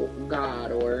all-powerful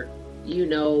God, or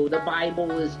the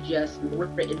Bible is just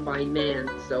written by man,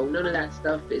 so none of that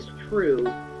stuff is true.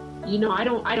 I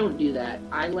don't do that.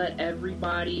 I let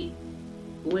everybody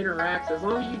who interacts, as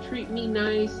long as you treat me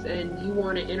nice and you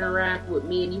want to interact with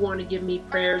me and you want to give me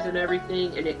prayers and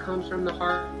everything, and it comes from the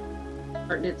heart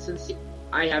and it's sincere,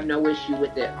 I have no issue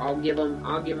with it. I'll give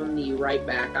them to you right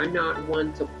back. I'm not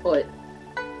one to put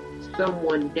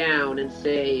someone down and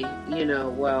say,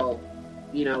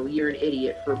 you're an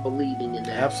idiot for believing in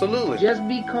that. Absolutely. Just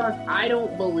because I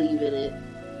don't believe in it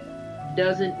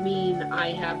doesn't mean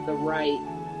I have the right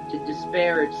to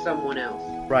disparage someone else.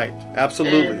 Right.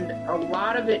 Absolutely. And a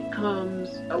lot of it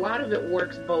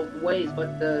works both ways,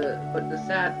 but the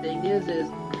sad thing is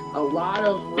a lot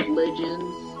of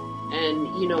religions, and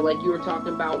like you were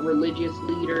talking about, religious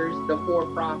leaders, the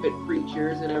for-profit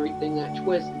preachers and everything that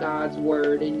twist God's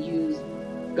word and use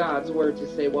God's word to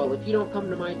say, well, if you don't come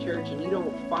to my church and you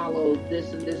don't follow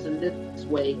this and this and this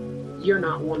way, you're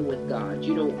not one with God.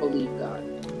 You don't believe God.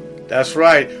 That's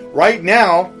right. Right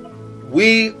now,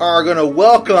 we are going to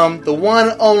welcome the one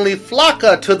and only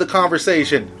Flocka to the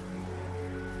conversation.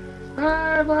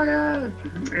 Hi, Flocka.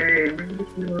 Hey,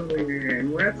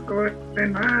 what's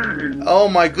going on? Oh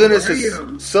my goodness,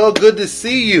 it's so good to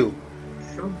see you.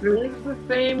 So good. It's the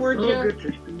same. We're so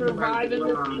just surviving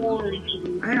this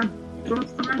quarantine. I am so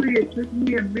sorry. It took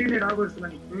me a minute. I was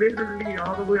literally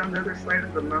all the way on the other side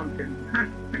of the mountain.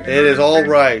 It is all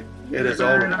right. It is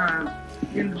all right.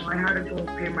 I had to go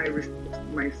pay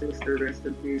my sister, rest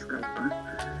in peace, God.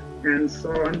 And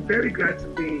so I'm very glad to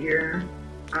be here.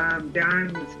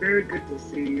 Dan, it's very good to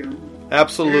see you.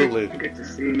 Absolutely. Very good to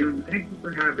see you. Thank you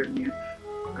for having me.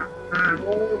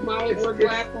 We're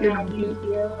glad to have you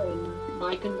here, and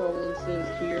my condolences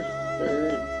to your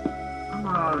sister.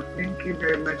 Oh, thank you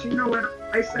very much. You know what?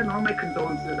 I send all my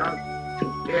condolences out to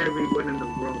everyone in the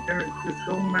world. There is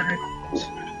so much,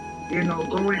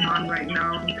 going on right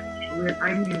now.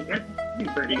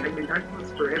 Everybody. That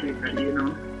goes for everybody,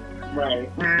 Right.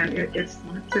 And it's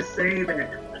not to say that,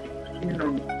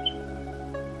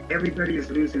 everybody is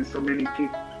losing so many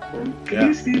people. Can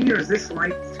you see me, or is this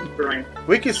light too bright?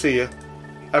 We can see you.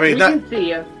 We can see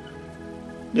you.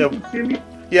 You can see me?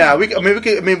 Yeah, we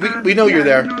know you're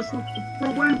there. So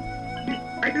one,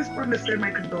 I just want to send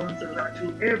my condolences out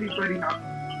to everybody out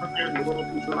there in the world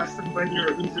who's lost somebody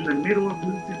or who's in the middle of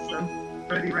losing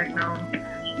somebody right now.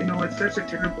 It's such a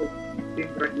terrible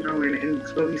thing right now, and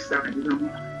it's really sad,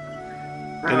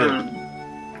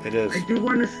 It is. I do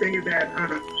want to say that,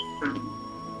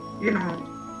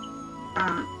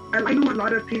 I know a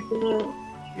lot of people,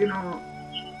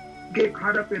 get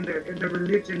caught up in the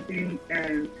religion thing,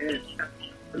 and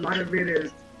a lot of it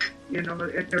is,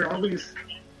 they're always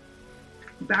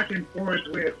back and forth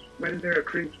with whether they're a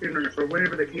Christian or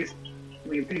whatever the case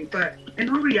may be. But in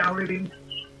all reality,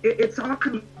 it's all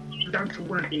comes down to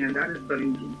one thing, and that is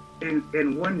believing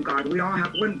in one God. We all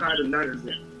have one God, and that is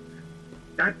it.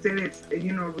 That's it. It's,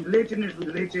 religion is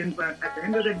religion, but at the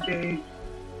end of the day,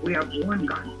 we have one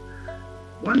God.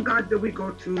 One God that we go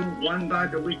to, one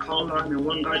God that we call on, and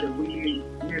one God that we,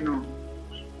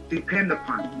 depend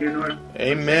upon,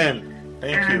 Amen.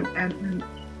 Thank you. And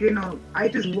I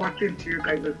just walked into your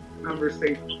guys'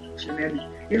 conversation, and,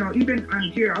 even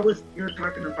on here, you're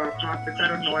talking about prophets. I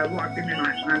don't know, I walked in and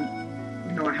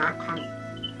I have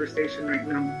conversation right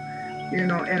now,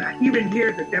 and I even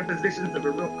hear the depositions of a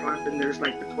real prophet, and there's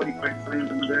like the 25 signs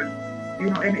and that,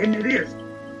 and it is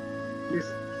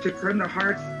to turn the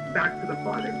hearts back to the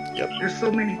Father. Yep. There's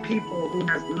so many people who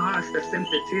has lost their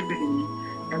sensitivity,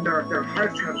 and their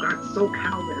hearts have got so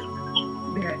callous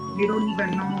that they don't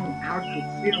even know how to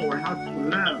feel or how to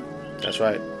love. That's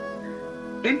right.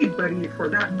 Anybody, for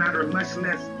that matter, much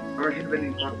less our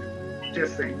Heavenly Father.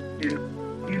 Just saying, correct.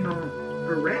 You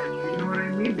know what I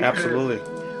mean? Because, Absolutely.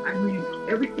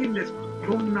 Everything that's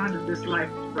going on in this life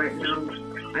right now,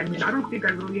 I don't think I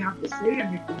really have to say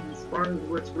anything as far as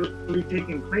what's really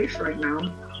taking place right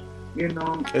now.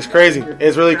 It's crazy.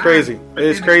 It's really crazy.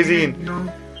 It's crazy.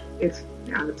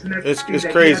 It's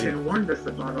crazy. He warned us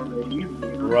about already.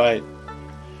 Right.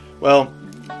 Well,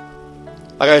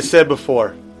 like I said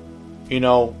before,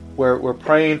 we're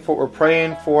praying for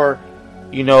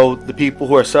the people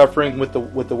who are suffering with the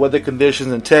weather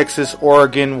conditions in Texas,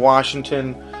 Oregon,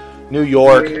 Washington, New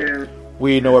York. Yeah.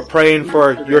 We're praying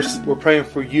for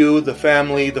you, the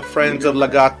family, the friends of La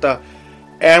Gata,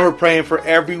 and we're praying for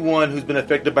everyone who's been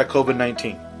affected by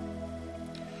COVID-19.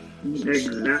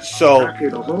 Exactly. So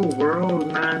the whole world,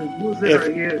 man.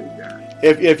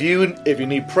 If you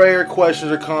need prayer,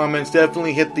 questions, or comments,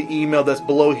 definitely hit the email that's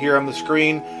below here on the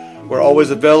screen. We're always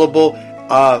available.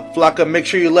 Flocka, make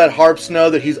sure you let Harps know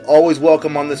that he's always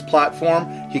welcome on this platform.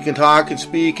 He can talk and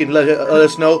speak and let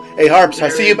us know. Hey, Harps, I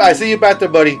see you back there,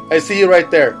 buddy. I see you right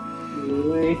there.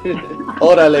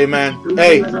 Orale, man.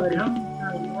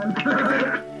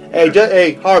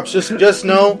 Hey, Harps, just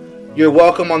know you're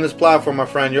welcome on this platform, my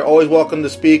friend. You're always welcome to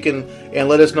speak and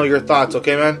let us know your thoughts,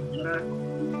 okay, man?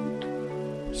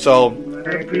 So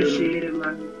I appreciate it,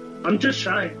 man. I'm just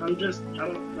shy. I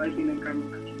don't like being in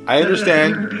camera. I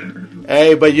understand.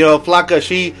 Hey, but Flocka,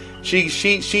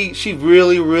 she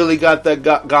really got that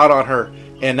God on her,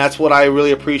 and that's what I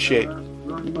really appreciate.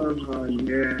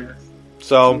 Yes.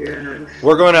 So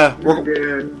we're gonna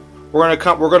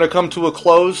come to a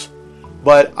close,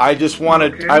 but I just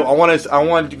wanted I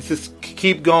want to just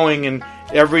keep going, and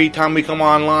every time we come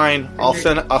online, I'll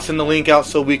send the link out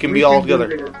so we can be all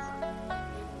together.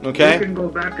 Okay. We can go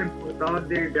back and forth all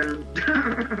day, Dan.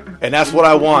 And that's what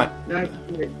I want.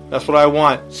 That's what I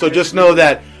want. So just know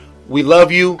that we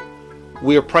love you.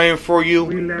 We are praying for you.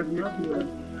 We love you.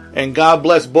 And God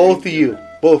bless both of you.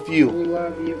 Both of you. We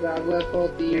love you. God bless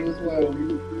both of you as well.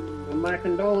 And my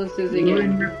condolences You and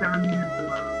again. your family as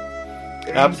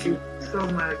well. Thank you so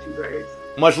much, you guys.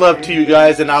 Much love to you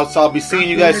guys, and I'll be seeing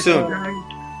you guys soon.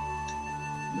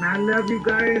 And I love you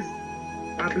guys.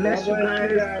 God bless you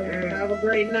guys. Have a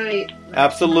great night.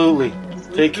 Absolutely.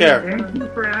 Take care. Thank you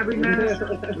for having us.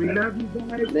 We love you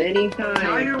guys. Anytime.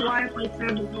 Tell your wife I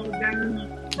said hello,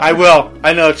 Dan. I will.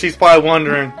 I know she's probably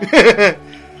wondering.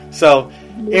 So,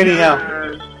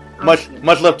 anyhow, much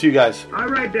love to you guys. All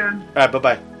right, Dan. All right, bye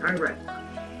bye. All right.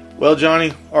 Well,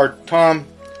 Johnny or Tom,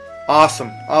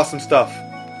 awesome stuff.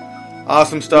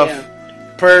 Awesome stuff.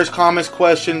 Yeah. Prayers, comments,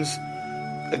 questions.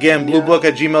 Again,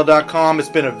 bluebook@gmail.com. It's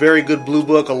been a very good blue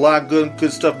book. A lot of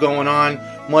good stuff going on.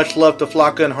 Much love to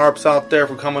Flocka and Harps out there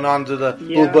for coming on to the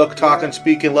blue book, talking,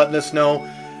 speaking, letting us know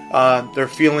their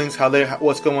feelings,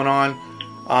 what's going on.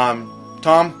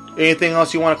 Tom, anything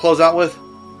else you want to close out with?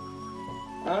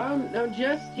 No,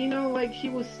 just, like she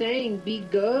was saying, be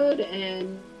good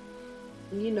and,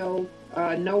 know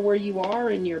where you are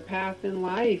in your path in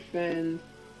life, and,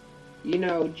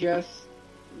 just,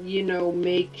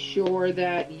 make sure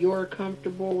that you're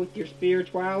comfortable with your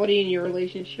spirituality and your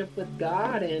relationship with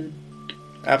God, and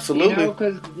absolutely,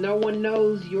 because no one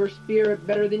knows your spirit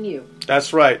better than you.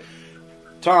 That's right.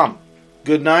 Tom,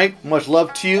 good night. Much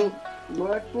love to you.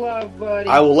 Much love, buddy.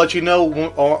 I will let you know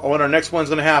when our next one's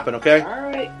going to happen, okay? All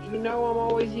right. I'm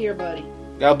always here, buddy.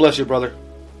 God bless you, brother.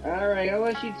 All right. God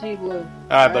bless you too, Blue. All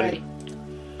right, buddy.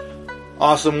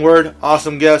 Awesome word,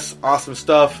 awesome guests, awesome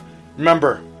stuff.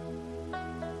 Remember,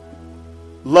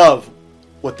 love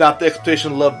without the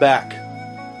expectation of love back.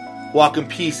 Walk in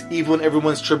peace even when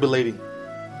everyone's tribulating.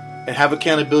 And have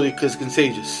accountability because it's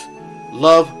contagious.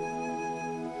 Love,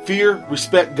 fear,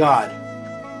 respect God.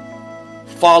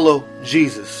 Follow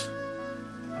Jesus.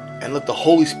 And let the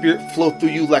Holy Spirit flow through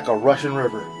you like a rushing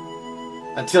river.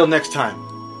 Until next time.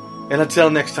 And until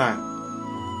next time.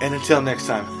 And until next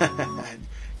time.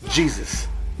 Jesus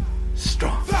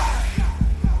strong.